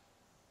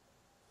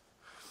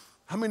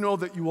 How many know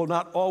that you will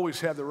not always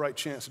have the right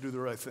chance to do the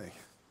right thing?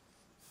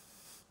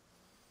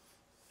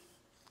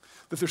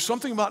 That there's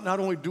something about not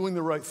only doing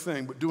the right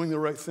thing, but doing the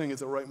right thing at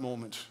the right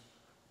moment.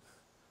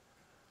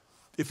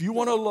 If you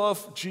want to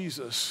love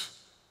Jesus,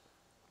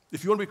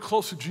 if you want to be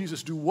close to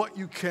Jesus, do what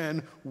you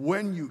can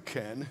when you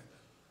can.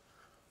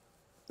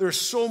 There's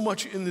so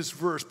much in this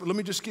verse, but let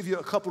me just give you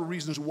a couple of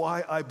reasons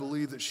why I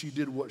believe that she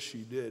did what she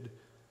did.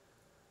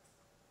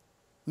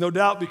 No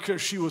doubt because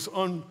she was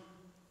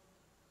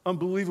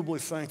unbelievably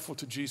thankful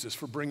to Jesus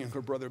for bringing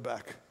her brother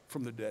back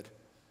from the dead.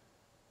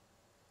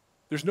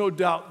 There's no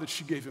doubt that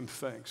she gave him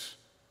thanks.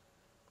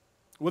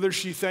 Whether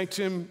she thanked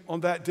him on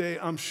that day,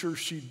 I'm sure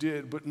she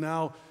did, but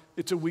now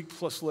it's a week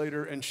plus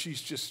later and she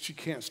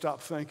can't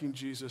stop thanking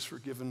Jesus for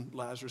giving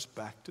Lazarus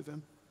back to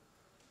them.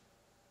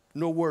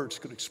 No words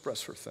could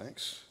express her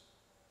thanks.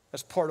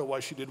 That's part of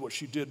why she did what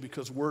she did,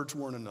 because words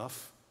weren't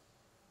enough.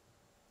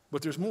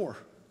 But there's more.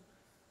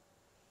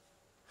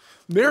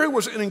 Mary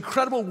was an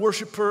incredible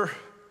worshiper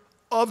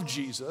of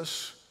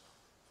Jesus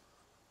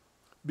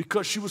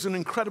because she was an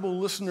incredible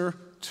listener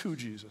to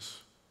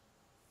Jesus.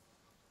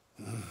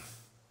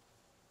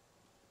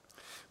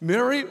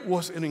 Mary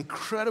was an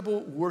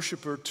incredible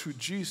worshiper to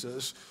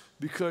Jesus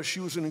because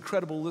she was an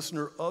incredible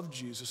listener of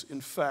Jesus.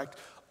 In fact,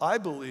 I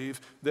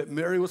believe that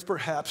Mary was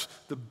perhaps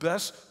the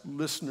best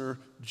listener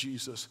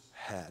Jesus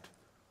had.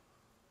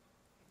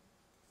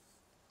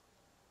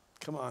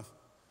 Come on.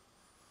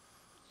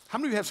 How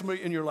many of you have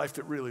somebody in your life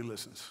that really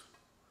listens?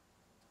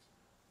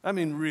 I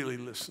mean, really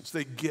listens.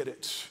 They get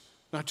it.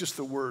 Not just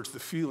the words, the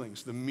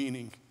feelings, the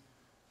meaning.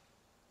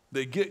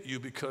 They get you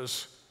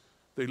because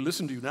they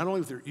listen to you not only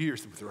with their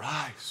ears, but with their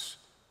eyes,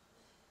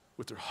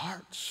 with their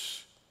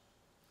hearts.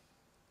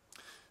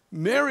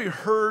 Mary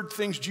heard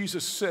things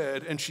Jesus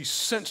said, and she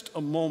sensed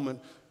a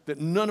moment that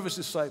none of his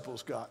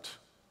disciples got.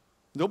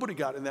 Nobody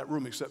got in that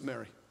room except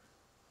Mary.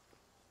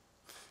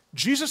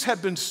 Jesus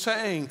had been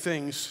saying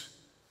things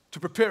to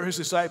prepare his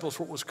disciples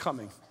for what was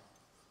coming,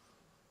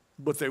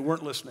 but they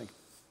weren't listening.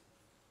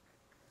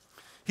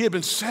 He had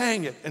been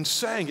saying it and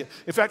saying it.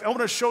 In fact, I want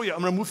to show you,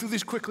 I'm going to move through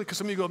these quickly because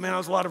some of you go, man, that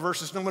was a lot of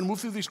verses. And I'm going to move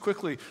through these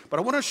quickly. But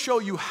I want to show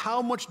you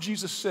how much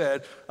Jesus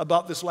said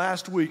about this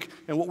last week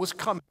and what was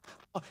coming,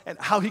 and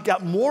how he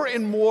got more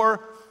and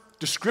more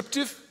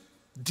descriptive,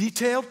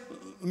 detailed.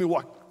 Let me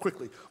walk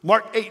quickly.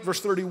 Mark 8,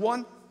 verse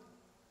 31.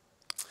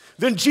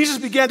 Then Jesus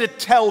began to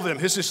tell them,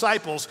 his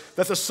disciples,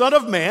 that the Son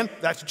of Man,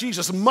 that's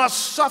Jesus,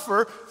 must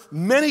suffer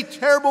many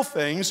terrible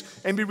things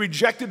and be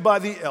rejected by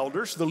the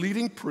elders, the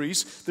leading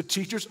priests, the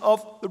teachers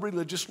of the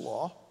religious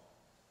law.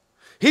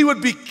 He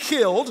would be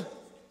killed,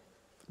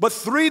 but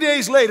 3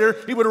 days later,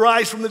 he would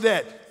rise from the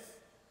dead.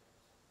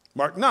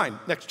 Mark 9,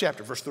 next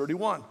chapter, verse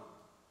 31.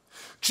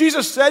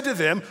 Jesus said to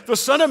them, the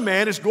Son of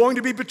Man is going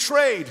to be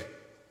betrayed.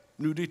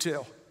 New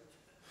detail.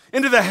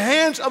 Into the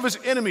hands of his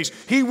enemies.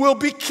 He will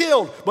be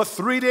killed, but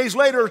 3 days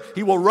later,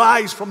 he will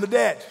rise from the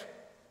dead.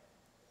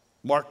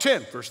 Mark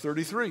 10, verse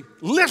 33.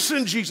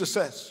 Listen, Jesus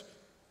says.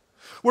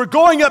 We're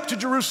going up to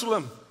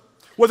Jerusalem,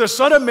 where the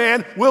Son of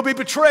Man will be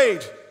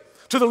betrayed.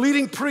 To the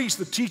leading priests,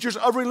 the teachers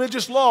of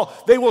religious law,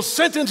 they will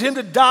sentence him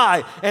to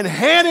die and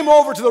hand him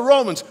over to the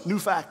Romans. New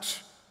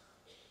facts.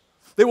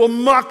 They will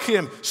mock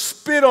him,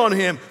 spit on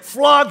him,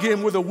 flog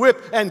him with a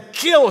whip, and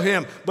kill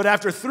him. But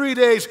after 3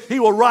 days, he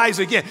will rise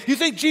again. You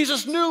think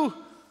Jesus knew?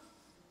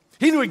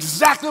 He knew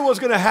exactly what was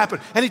going to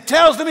happen. And he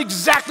tells them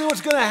exactly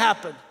what's going to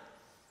happen.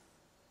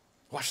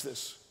 Watch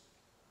this.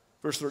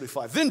 Verse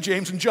 35. Then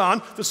James and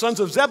John, the sons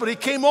of Zebedee,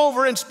 came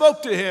over and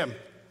spoke to him.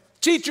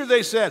 Teacher,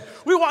 they said,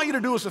 we want you to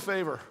do us a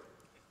favor.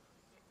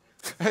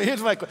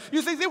 Here's my question.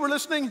 You think they were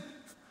listening?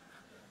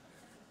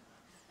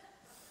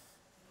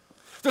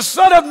 The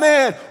Son of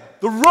Man,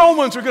 the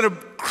Romans are going to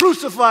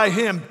crucify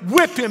him,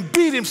 whip him,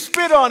 beat him,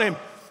 spit on him.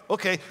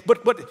 Okay,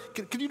 but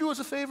can you do us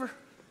a favor?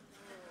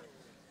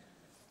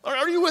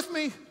 Are you with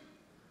me?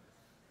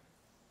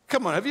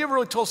 Come on, have you ever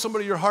really told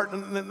somebody your heart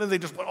and then they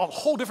just went a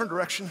whole different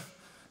direction?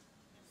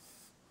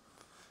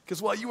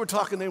 Because while you were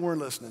talking, they weren't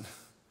listening.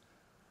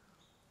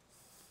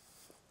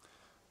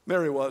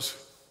 Mary was.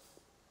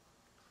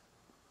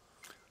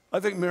 I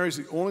think Mary's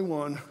the only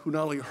one who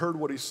not only heard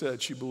what he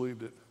said, she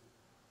believed it.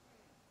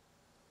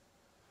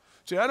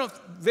 See,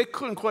 they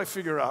couldn't quite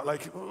figure out,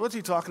 like, what's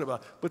he talking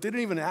about? But they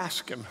didn't even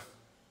ask him.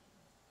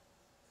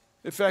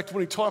 In fact, when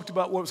he talked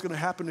about what was going to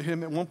happen to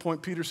him, at one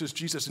point, Peter says,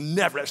 Jesus,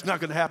 never, that's not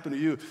going to happen to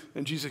you.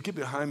 And Jesus said, get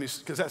behind me,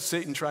 because that's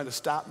Satan trying to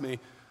stop me,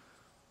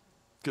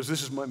 because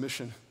this is my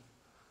mission.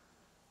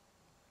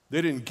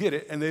 They didn't get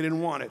it, and they didn't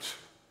want it.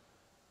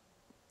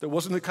 That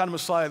wasn't the kind of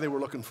Messiah they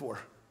were looking for.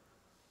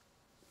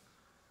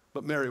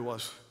 But Mary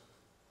was.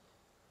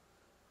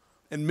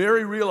 And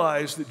Mary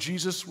realized that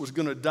Jesus was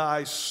going to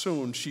die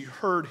soon. She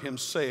heard him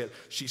say it.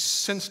 She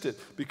sensed it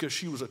because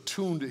she was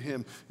attuned to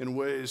him in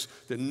ways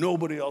that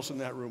nobody else in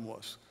that room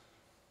was.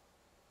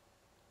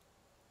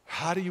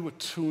 How do you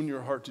attune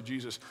your heart to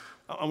Jesus?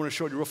 I'm going to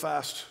show you real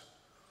fast.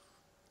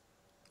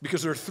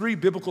 Because there are 3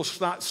 biblical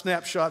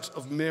snapshots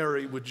of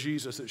Mary with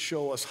Jesus that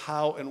show us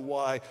how and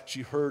why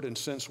she heard and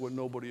sensed what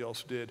nobody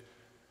else did.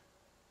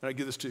 And I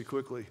give this to you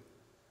quickly.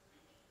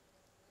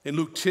 In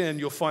Luke 10,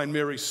 you'll find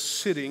Mary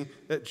sitting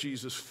at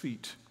Jesus'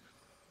 feet.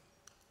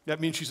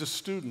 That means she's a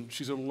student.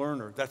 She's a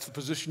learner. That's the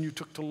position you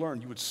took to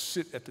learn. You would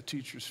sit at the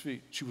teacher's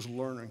feet. She was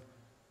learning.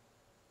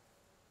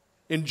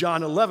 In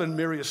John 11,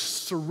 Mary is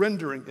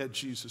surrendering at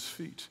Jesus'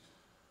 feet.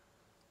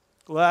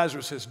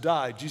 Lazarus has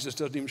died. Jesus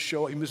doesn't even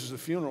show up. He misses the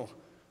funeral.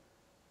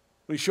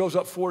 When he shows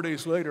up 4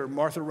 days later,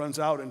 Martha runs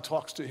out and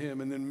talks to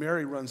him, and then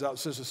Mary runs out and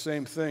says the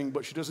same thing,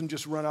 but she doesn't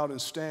just run out and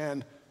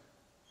stand.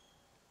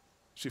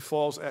 She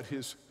falls at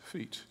his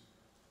feet.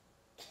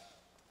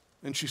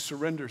 And she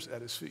surrenders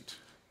at his feet.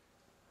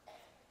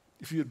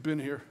 If you had been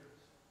here,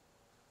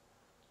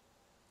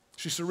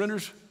 she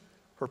surrenders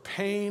her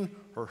pain,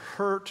 her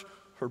hurt,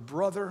 her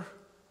brother,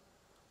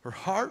 her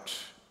heart.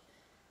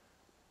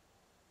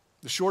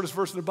 The shortest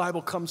verse of the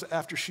Bible comes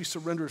after she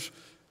surrenders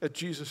at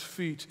Jesus'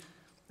 feet,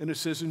 and it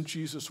says, and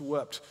Jesus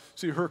wept.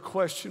 See, her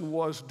question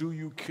was, do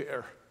you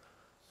care?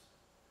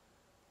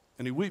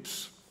 And he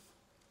weeps.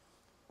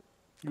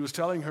 He was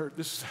telling her,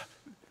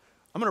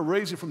 I'm going to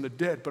raise you from the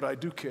dead, but I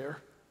do care.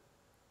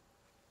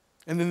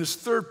 And then this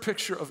third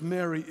picture of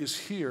Mary is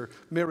here,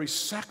 Mary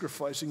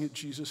sacrificing at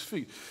Jesus'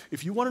 feet.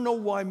 If you want to know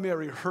why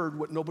Mary heard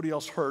what nobody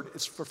else heard,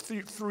 it's for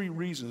 3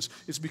 reasons.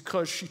 It's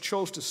because she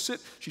chose to sit,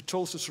 she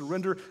chose to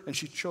surrender, and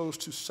she chose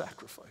to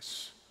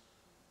sacrifice.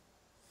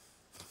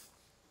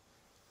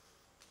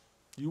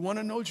 You want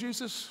to know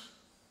Jesus?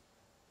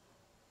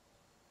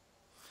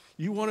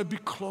 You want to be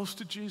close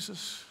to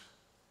Jesus?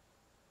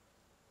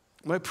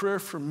 My prayer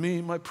for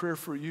me, my prayer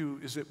for you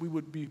is that we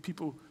would be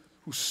people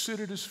who sit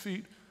at his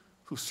feet,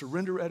 who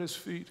surrender at his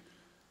feet,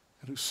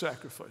 and who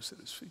sacrifice at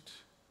his feet.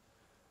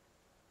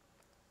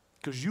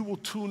 Because you will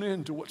tune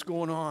in to what's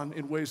going on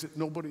in ways that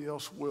nobody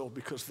else will,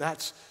 because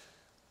that's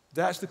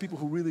the people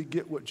who really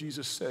get what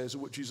Jesus says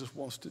and what Jesus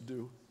wants to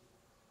do.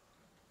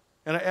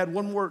 And I add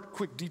one more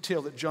quick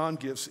detail that John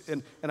gives,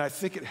 and I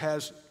think it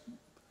has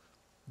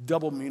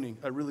double meaning.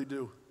 I really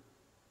do.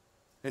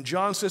 And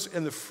John says,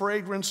 and the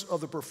fragrance of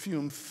the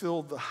perfume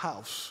filled the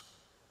house.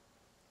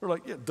 We're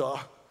like, yeah, duh.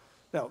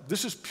 Now,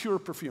 this is pure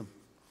perfume.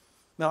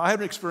 Now, I had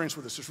an experience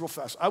with this just real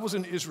fast. I was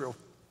in Israel.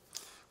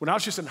 When I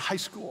was just in high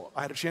school,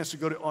 I had a chance to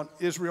go to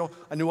Israel.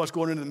 I knew I was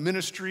going into the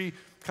ministry,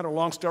 kind of a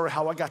long story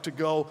how I got to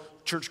go,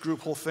 church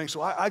group, whole thing.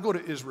 So I go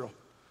to Israel.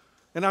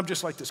 And I'm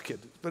just like this kid.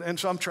 And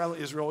so I'm traveling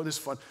to Israel, and it's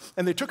fun.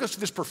 And they took us to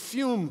this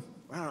perfume,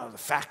 I don't know, the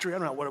factory, I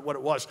don't know what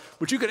it was,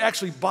 but you could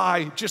actually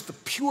buy just the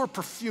pure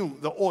perfume,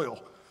 the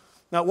oil.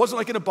 Now, it wasn't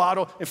like in a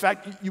bottle. In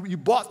fact, you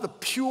bought the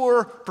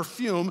pure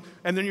perfume,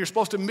 and then you're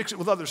supposed to mix it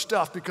with other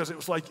stuff because it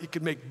was like it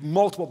could make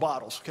multiple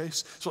bottles, okay?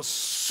 So it's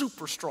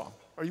super strong.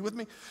 Are you with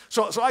me?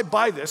 So I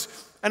buy this,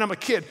 and I'm a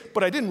kid,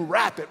 but I didn't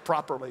wrap it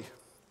properly.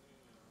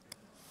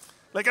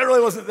 Like, I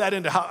really wasn't that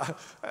into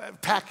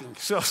packing.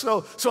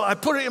 So I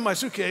put it in my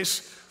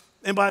suitcase,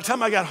 and by the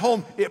time I got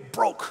home, it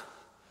broke.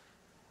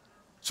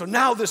 So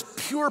now this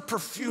pure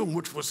perfume,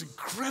 which was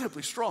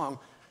incredibly strong,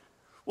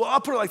 well,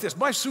 I'll put it like this.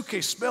 My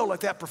suitcase smelled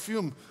like that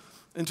perfume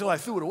until I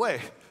threw it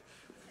away.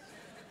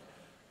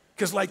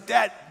 Because like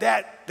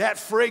that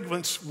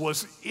fragrance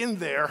was in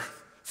there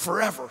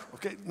forever,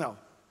 okay? No.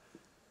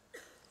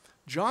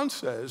 John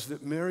says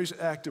that Mary's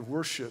act of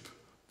worship,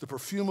 the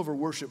perfume of her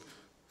worship,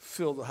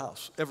 filled the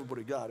house.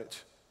 Everybody got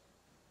it.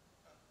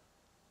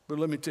 But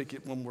let me take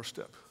it one more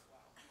step.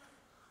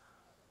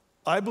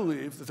 I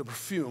believe that the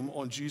perfume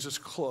on Jesus'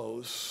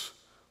 clothes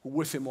were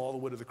with him all the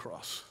way to the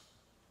cross.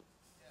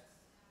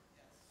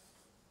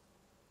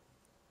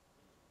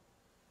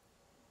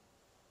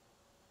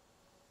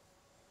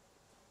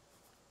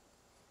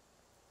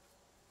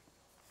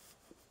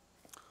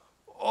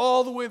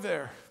 All the way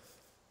there.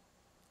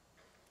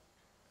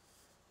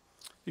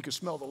 You could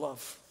smell the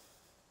love.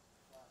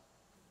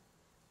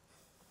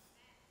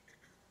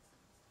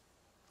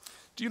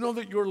 Do you know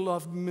that your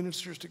love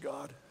ministers to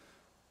God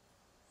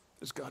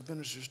as God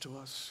ministers to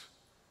us?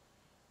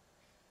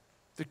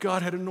 That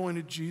God had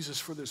anointed Jesus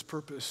for this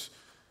purpose,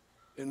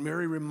 and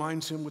Mary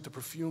reminds him with the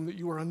perfume that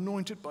you are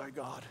anointed by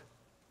God.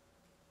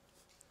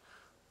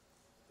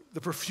 The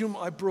perfume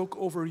I broke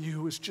over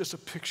you is just a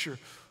picture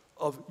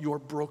of your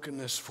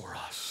brokenness for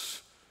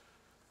us.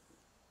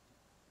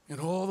 And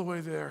all the way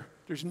there,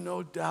 there's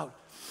no doubt.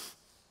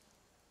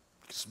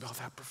 You can smell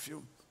that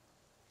perfume.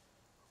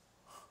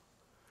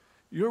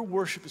 Your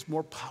worship is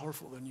more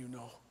powerful than you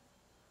know.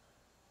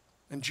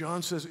 And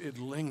John says it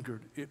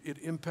lingered. It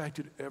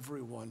impacted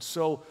everyone.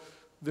 So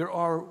there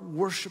are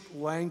worship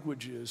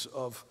languages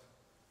of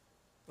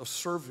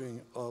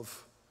serving,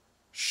 of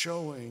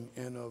showing,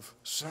 and of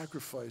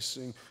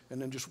sacrificing.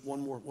 And then just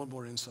one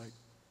more insight.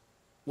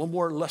 One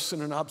more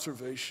lesson and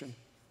observation.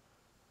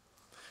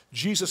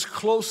 Jesus'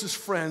 closest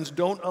friends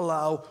don't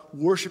allow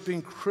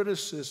worshiping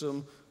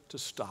criticism to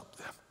stop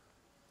them.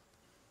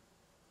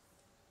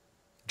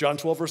 John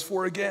 12, verse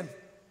 4 again.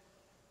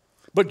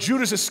 But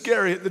Judas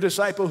Iscariot, the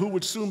disciple who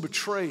would soon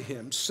betray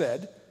him,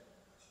 said,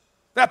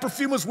 that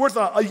perfume was worth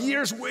a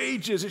year's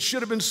wages. It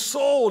should have been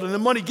sold and the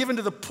money given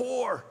to the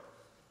poor.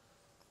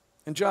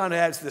 And John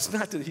adds this,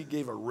 not that he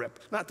gave a rip,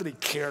 not that he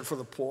cared for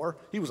the poor.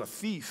 He was a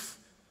thief.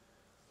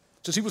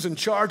 Since he was in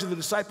charge of the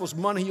disciples'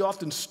 money, he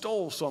often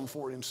stole some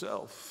for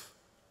himself.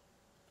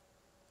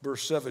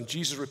 Verse 7,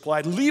 Jesus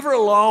replied, leave her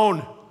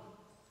alone.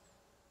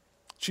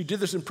 She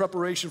did this in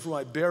preparation for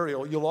my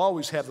burial. You'll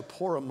always have the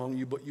poor among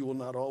you, but you will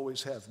not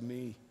always have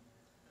me.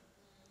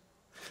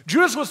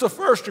 Judas was the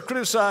first to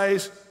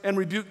criticize and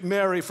rebuke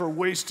Mary for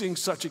wasting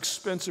such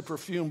expensive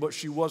perfume, but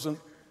he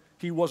wasn't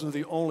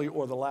the only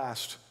or the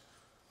last.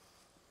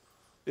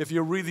 If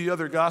you read the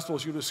other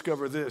Gospels, you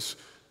discover this,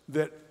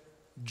 that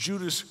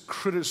Judas'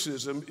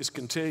 criticism is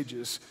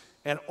contagious,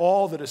 and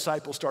all the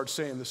disciples start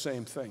saying the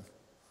same thing.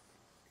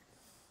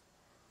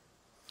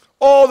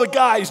 All the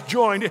guys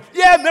joined.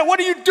 Yeah, man, what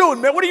are you doing,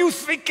 man? What are you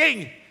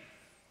thinking?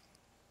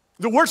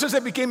 The word says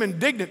they became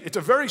indignant. It's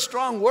a very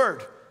strong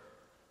word.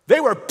 They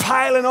were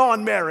piling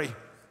on Mary.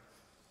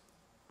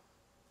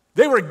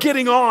 They were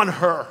getting on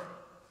her.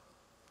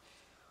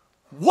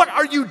 What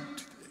are you?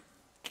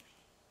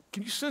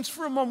 Can you sense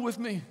for a moment with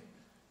me?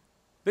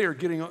 They are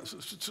getting on.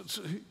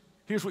 So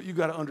here's what you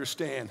got to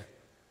understand,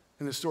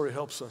 and this story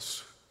helps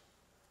us.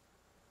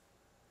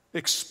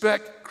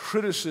 Expect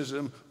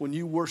criticism when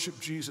you worship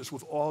Jesus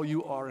with all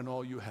you are and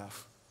all you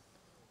have.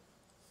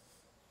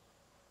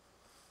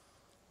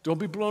 Don't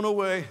be blown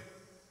away.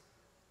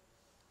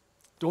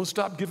 Don't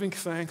stop giving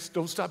thanks.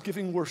 Don't stop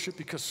giving worship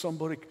because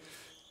somebody,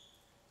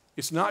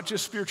 it's not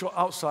just spiritual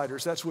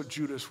outsiders. That's what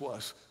Judas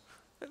was.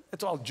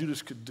 That's all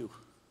Judas could do.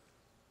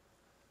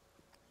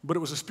 But it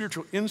was the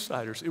spiritual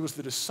insiders. It was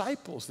the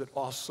disciples that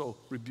also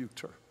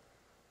rebuked her.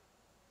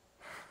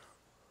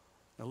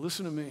 Now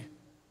listen to me.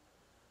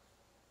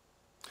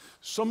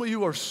 Some of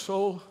you are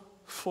so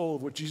full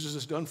of what Jesus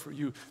has done for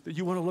you that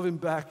you want to love him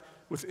back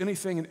with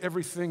anything and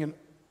everything and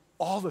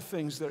all the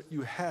things that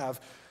you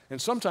have.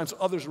 And sometimes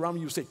others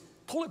around you say,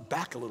 pull it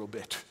back a little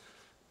bit.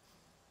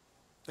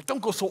 Like, don't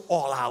go so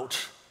all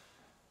out.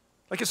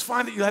 Like, it's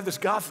fine that you have this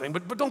God thing,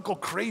 but don't go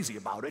crazy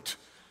about it.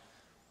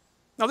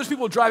 Now, there's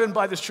people driving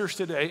by this church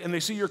today, and they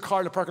see your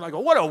car in the parking lot and go,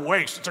 what a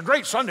waste. It's a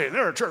great Sunday.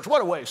 They're at church.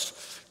 What a waste.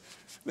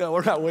 No,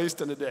 we're not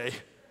wasting a day.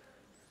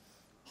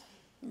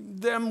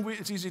 Them,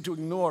 it's easy to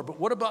ignore, but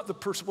what about the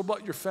person? What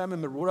about your family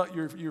member? What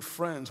about your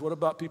friends? What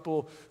about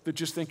people that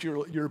just think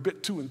you're a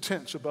bit too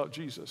intense about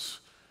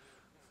Jesus?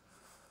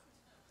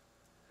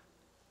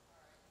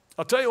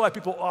 I'll tell you why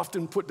people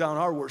often put down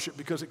our worship,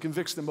 because it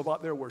convicts them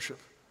about their worship.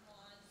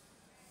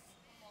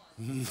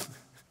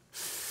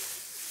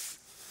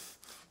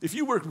 If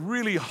you work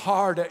really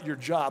hard at your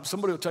job,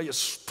 somebody will tell you,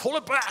 pull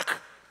it back,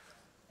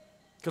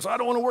 because I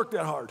don't want to work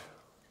that hard.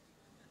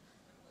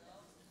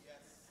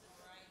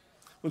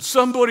 When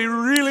somebody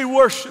really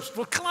worships,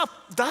 well, come on,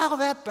 dial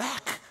that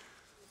back,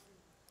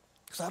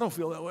 because I don't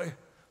feel that way.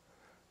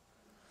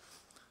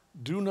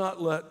 Do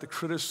not let the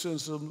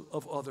criticism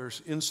of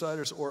others,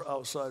 insiders or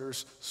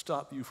outsiders,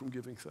 stop you from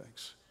giving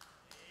thanks.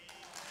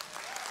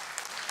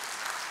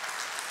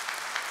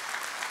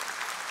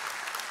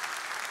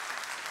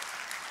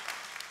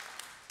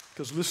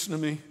 Because listen to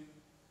me,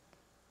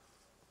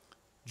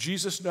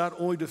 Jesus not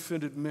only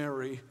defended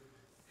Mary,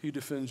 he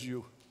defends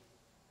you.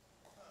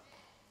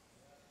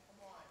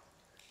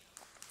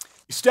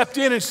 He stepped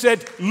in and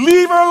said,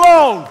 leave her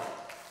alone.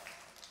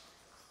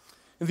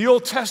 In the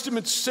Old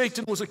Testament,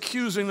 Satan was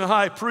accusing the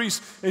high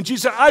priest, and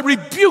Jesus said, I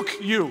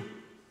rebuke you.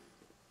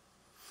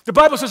 The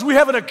Bible says we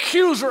have an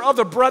accuser of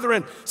the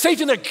brethren.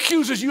 Satan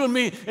accuses you and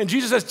me, and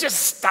Jesus says, just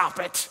stop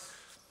it.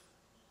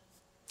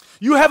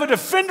 You have a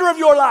defender of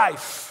your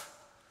life.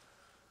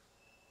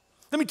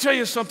 Let me tell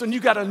you something, you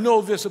got to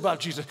know this about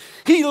Jesus.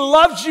 He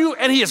loves you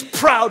and he is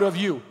proud of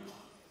you.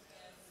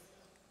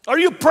 Are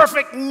you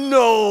perfect?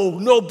 No,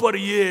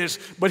 nobody is,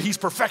 but he's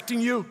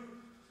perfecting you.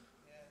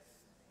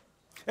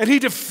 And he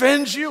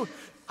defends you.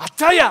 I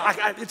tell you,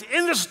 it's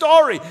in the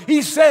story.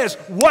 He says,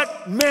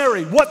 what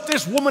Mary, what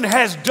this woman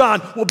has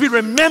done will be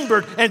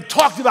remembered and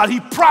talked about. He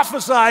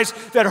prophesies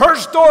that her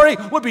story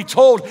would be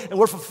told, and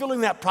we're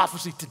fulfilling that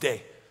prophecy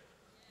today.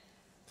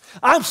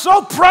 I'm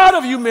so proud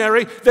of you,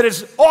 Mary, that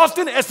as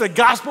often as the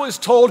gospel is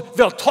told,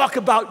 they'll talk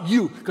about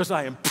you, because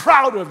I am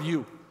proud of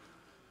you.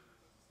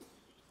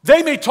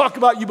 They may talk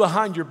about you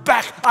behind your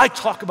back. I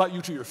talk about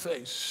you to your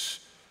face.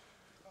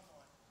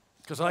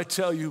 Because I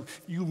tell you,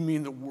 you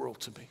mean the world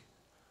to me.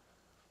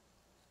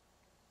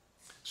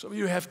 Some of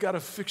you have got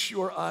to fix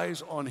your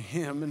eyes on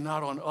him and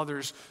not on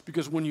others,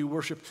 because when you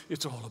worship,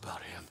 it's all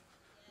about him.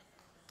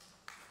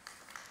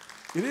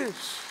 It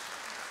is.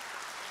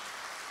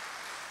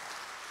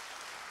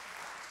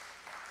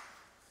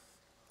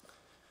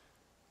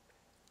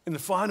 In the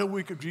final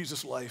week of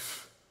Jesus'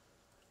 life,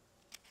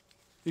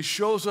 he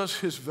shows us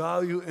his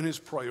value and his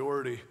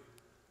priority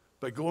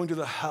by going to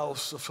the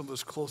house of some of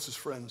his closest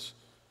friends.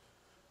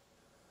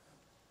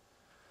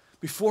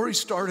 Before he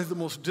started the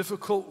most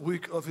difficult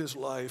week of his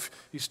life,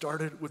 he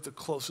started with the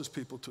closest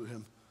people to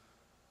him.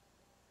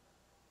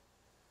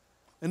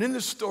 And in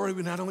this story,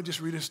 we not only just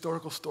read a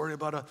historical story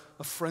about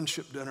a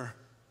friendship dinner,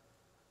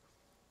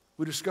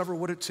 we discover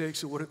what it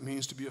takes and what it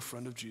means to be a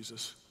friend of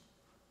Jesus.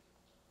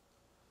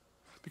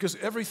 Because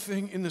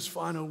everything in this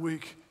final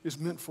week is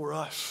meant for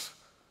us,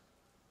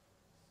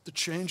 to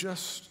change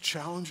us, to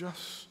challenge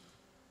us.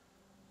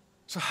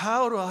 So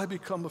how do I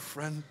become a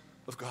friend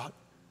of God?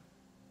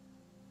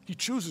 He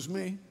chooses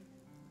me.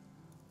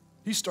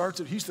 He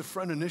starts it. He's the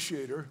friend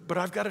initiator, but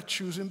I've got to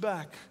choose him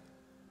back.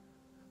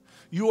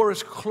 You are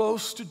as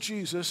close to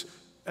Jesus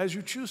as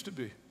you choose to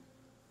be.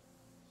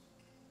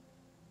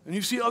 And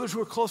you see others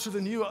who are closer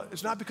than you,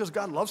 it's not because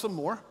God loves them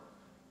more.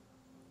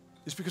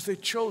 It's because they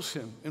chose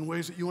him in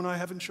ways that you and I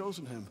haven't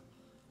chosen him.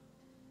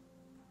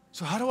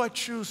 So how do I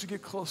choose to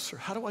get closer?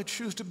 How do I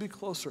choose to be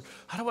closer?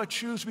 How do I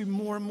choose to be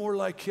more and more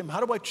like him?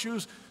 How do I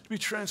choose to be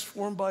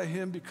transformed by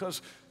him?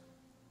 Because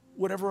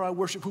whatever I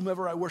worship,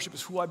 whomever I worship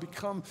is who I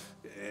become.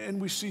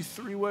 And we see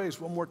three ways,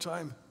 one more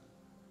time,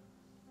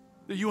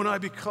 that you and I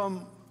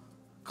become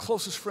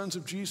closest friends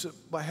of Jesus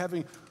by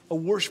having a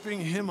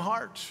worshiping him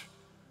heart.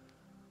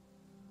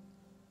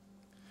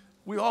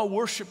 We all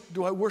worship.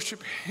 Do I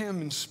worship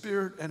him in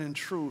spirit and in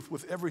truth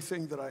with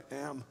everything that I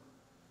am?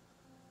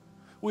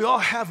 We all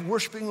have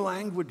worshiping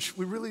language.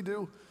 We really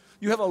do.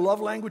 You have a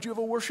love language. You have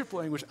a worship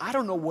language. I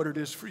don't know what it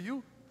is for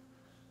you.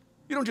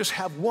 You don't just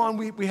have one.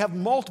 We have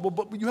multiple,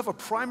 but you have a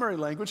primary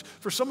language.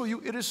 For some of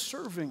you, it is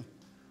serving.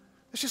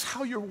 It's just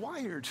how you're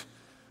wired.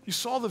 You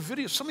saw the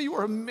video. Some of you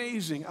are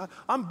amazing.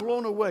 I'm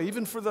blown away,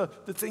 even for the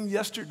thing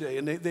yesterday.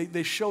 And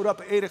they showed up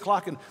at 8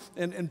 o'clock,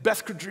 and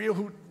Beth Cadrillo,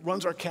 who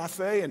runs our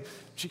cafe, and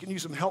she can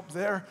use some help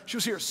there. She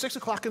was here at 6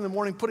 o'clock in the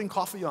morning putting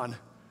coffee on.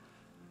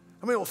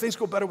 I mean, well, things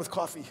go better with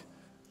coffee.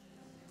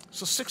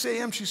 So 6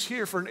 a.m. she's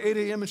here for an 8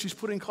 a.m. and she's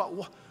putting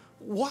coffee.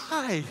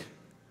 Why?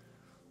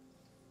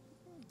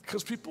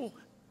 Because people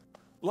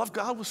love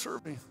God with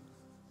serving.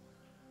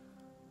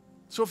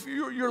 So if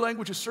your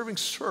language is serving,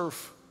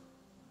 serve.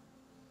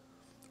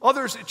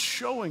 Others, it's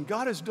showing.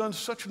 God has done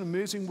such an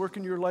amazing work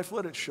in your life.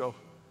 Let it show.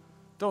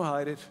 Don't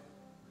hide it.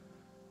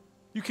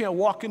 You can't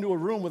walk into a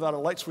room without a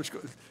light switch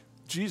going.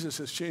 Jesus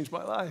has changed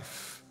my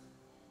life.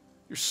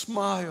 Your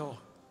smile,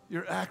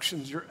 your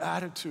actions, your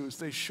attitudes,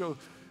 they show.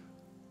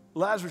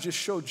 Lazarus just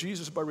showed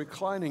Jesus by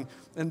reclining,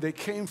 and they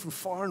came from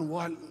far and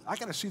wide. I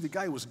got to see the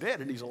guy who was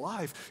dead, and he's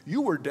alive.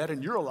 You were dead,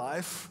 and you're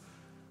alive.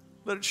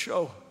 Let it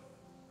show.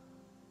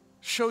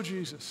 Show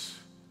Jesus.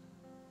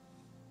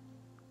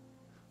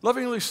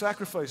 Lovingly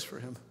sacrifice for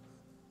him.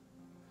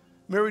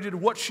 Mary did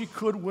what she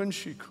could when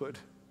she could.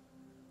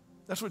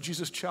 That's what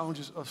Jesus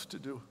challenges us to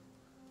do.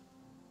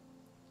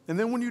 And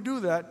then when you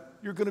do that,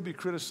 you're going to be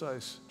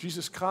criticized.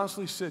 Jesus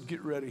constantly said,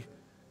 get ready.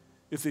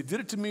 If they did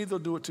it to me, they'll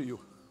do it to you.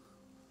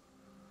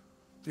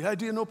 The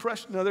idea, no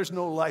pressure. No, there's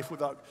no life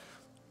without.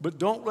 But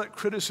don't let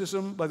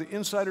criticism by the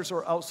insiders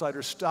or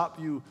outsiders stop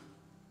you.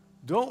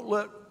 Don't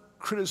let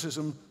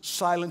criticism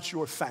silence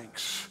your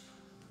thanks,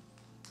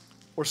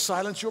 or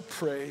silence your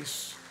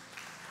praise,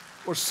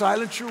 or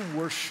silence your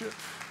worship.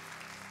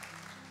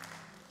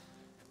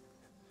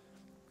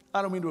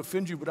 I don't mean to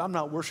offend you, but I'm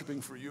not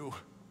worshiping for you.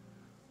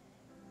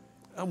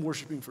 I'm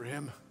worshiping for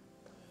him.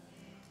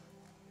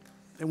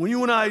 And when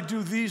you and I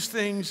do these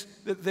things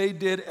that they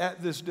did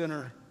at this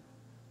dinner,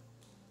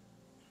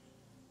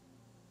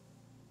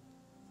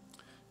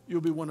 you'll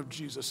be one of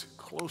Jesus'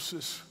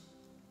 closest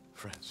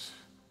friends.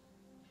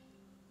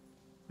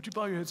 Would you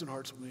bow your heads and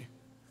hearts with me?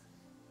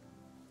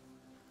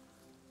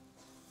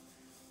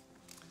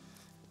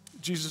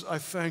 Jesus, I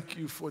thank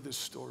you for this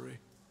story.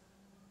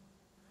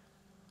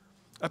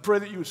 I pray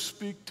that you would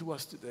speak to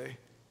us today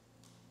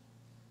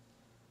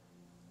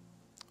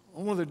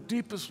on one of the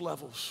deepest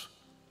levels.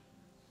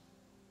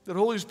 That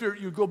Holy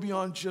Spirit, you go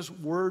beyond just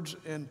words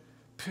and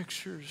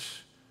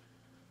pictures.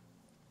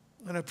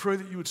 And I pray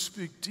that you would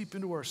speak deep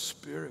into our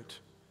spirit,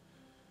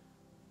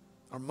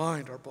 our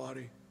mind, our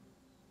body.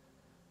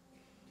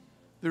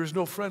 There is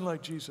no friend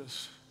like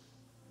Jesus.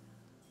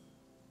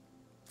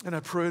 And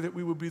I pray that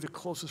we will be the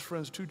closest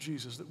friends to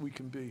Jesus that we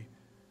can be,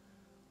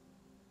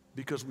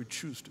 because we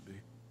choose to be.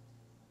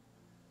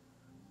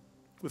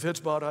 With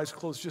heads bowed, eyes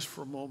closed just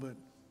for a moment,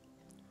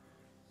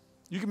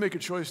 you can make a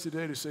choice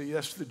today to say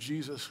yes to the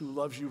Jesus who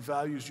loves you,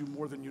 values you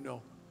more than you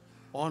know.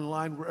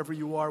 Online, wherever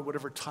you are,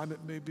 whatever time it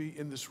may be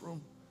in this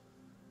room.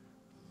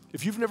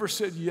 If you've never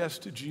said yes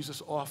to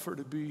Jesus' offer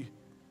to be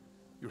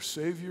your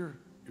Savior,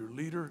 your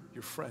leader,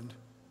 your friend,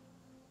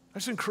 I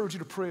just encourage you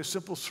to pray a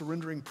simple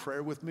surrendering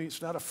prayer with me.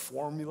 It's not a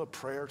formula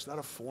prayer. It's not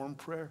a form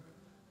prayer.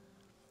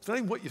 It's not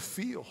even what you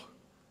feel.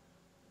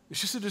 It's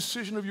just a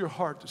decision of your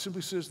heart that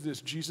simply says this: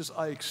 Jesus,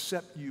 I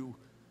accept you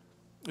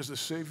as the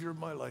Savior of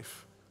my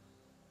life.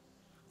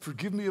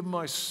 Forgive me of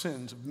my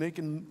sins, of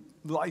making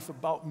life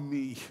about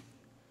me.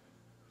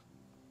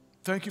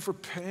 Thank you for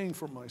paying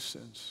for my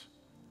sins.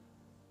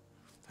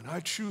 And I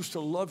choose to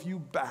love you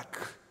back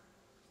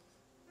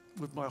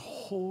with my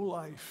whole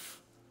life.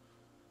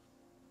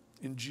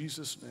 In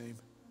Jesus' name.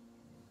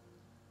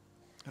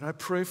 And I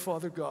pray,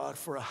 Father God,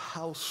 for a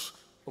house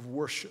of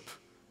worship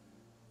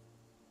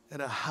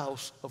and a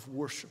house of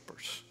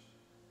worshipers.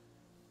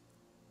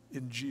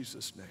 In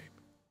Jesus' name.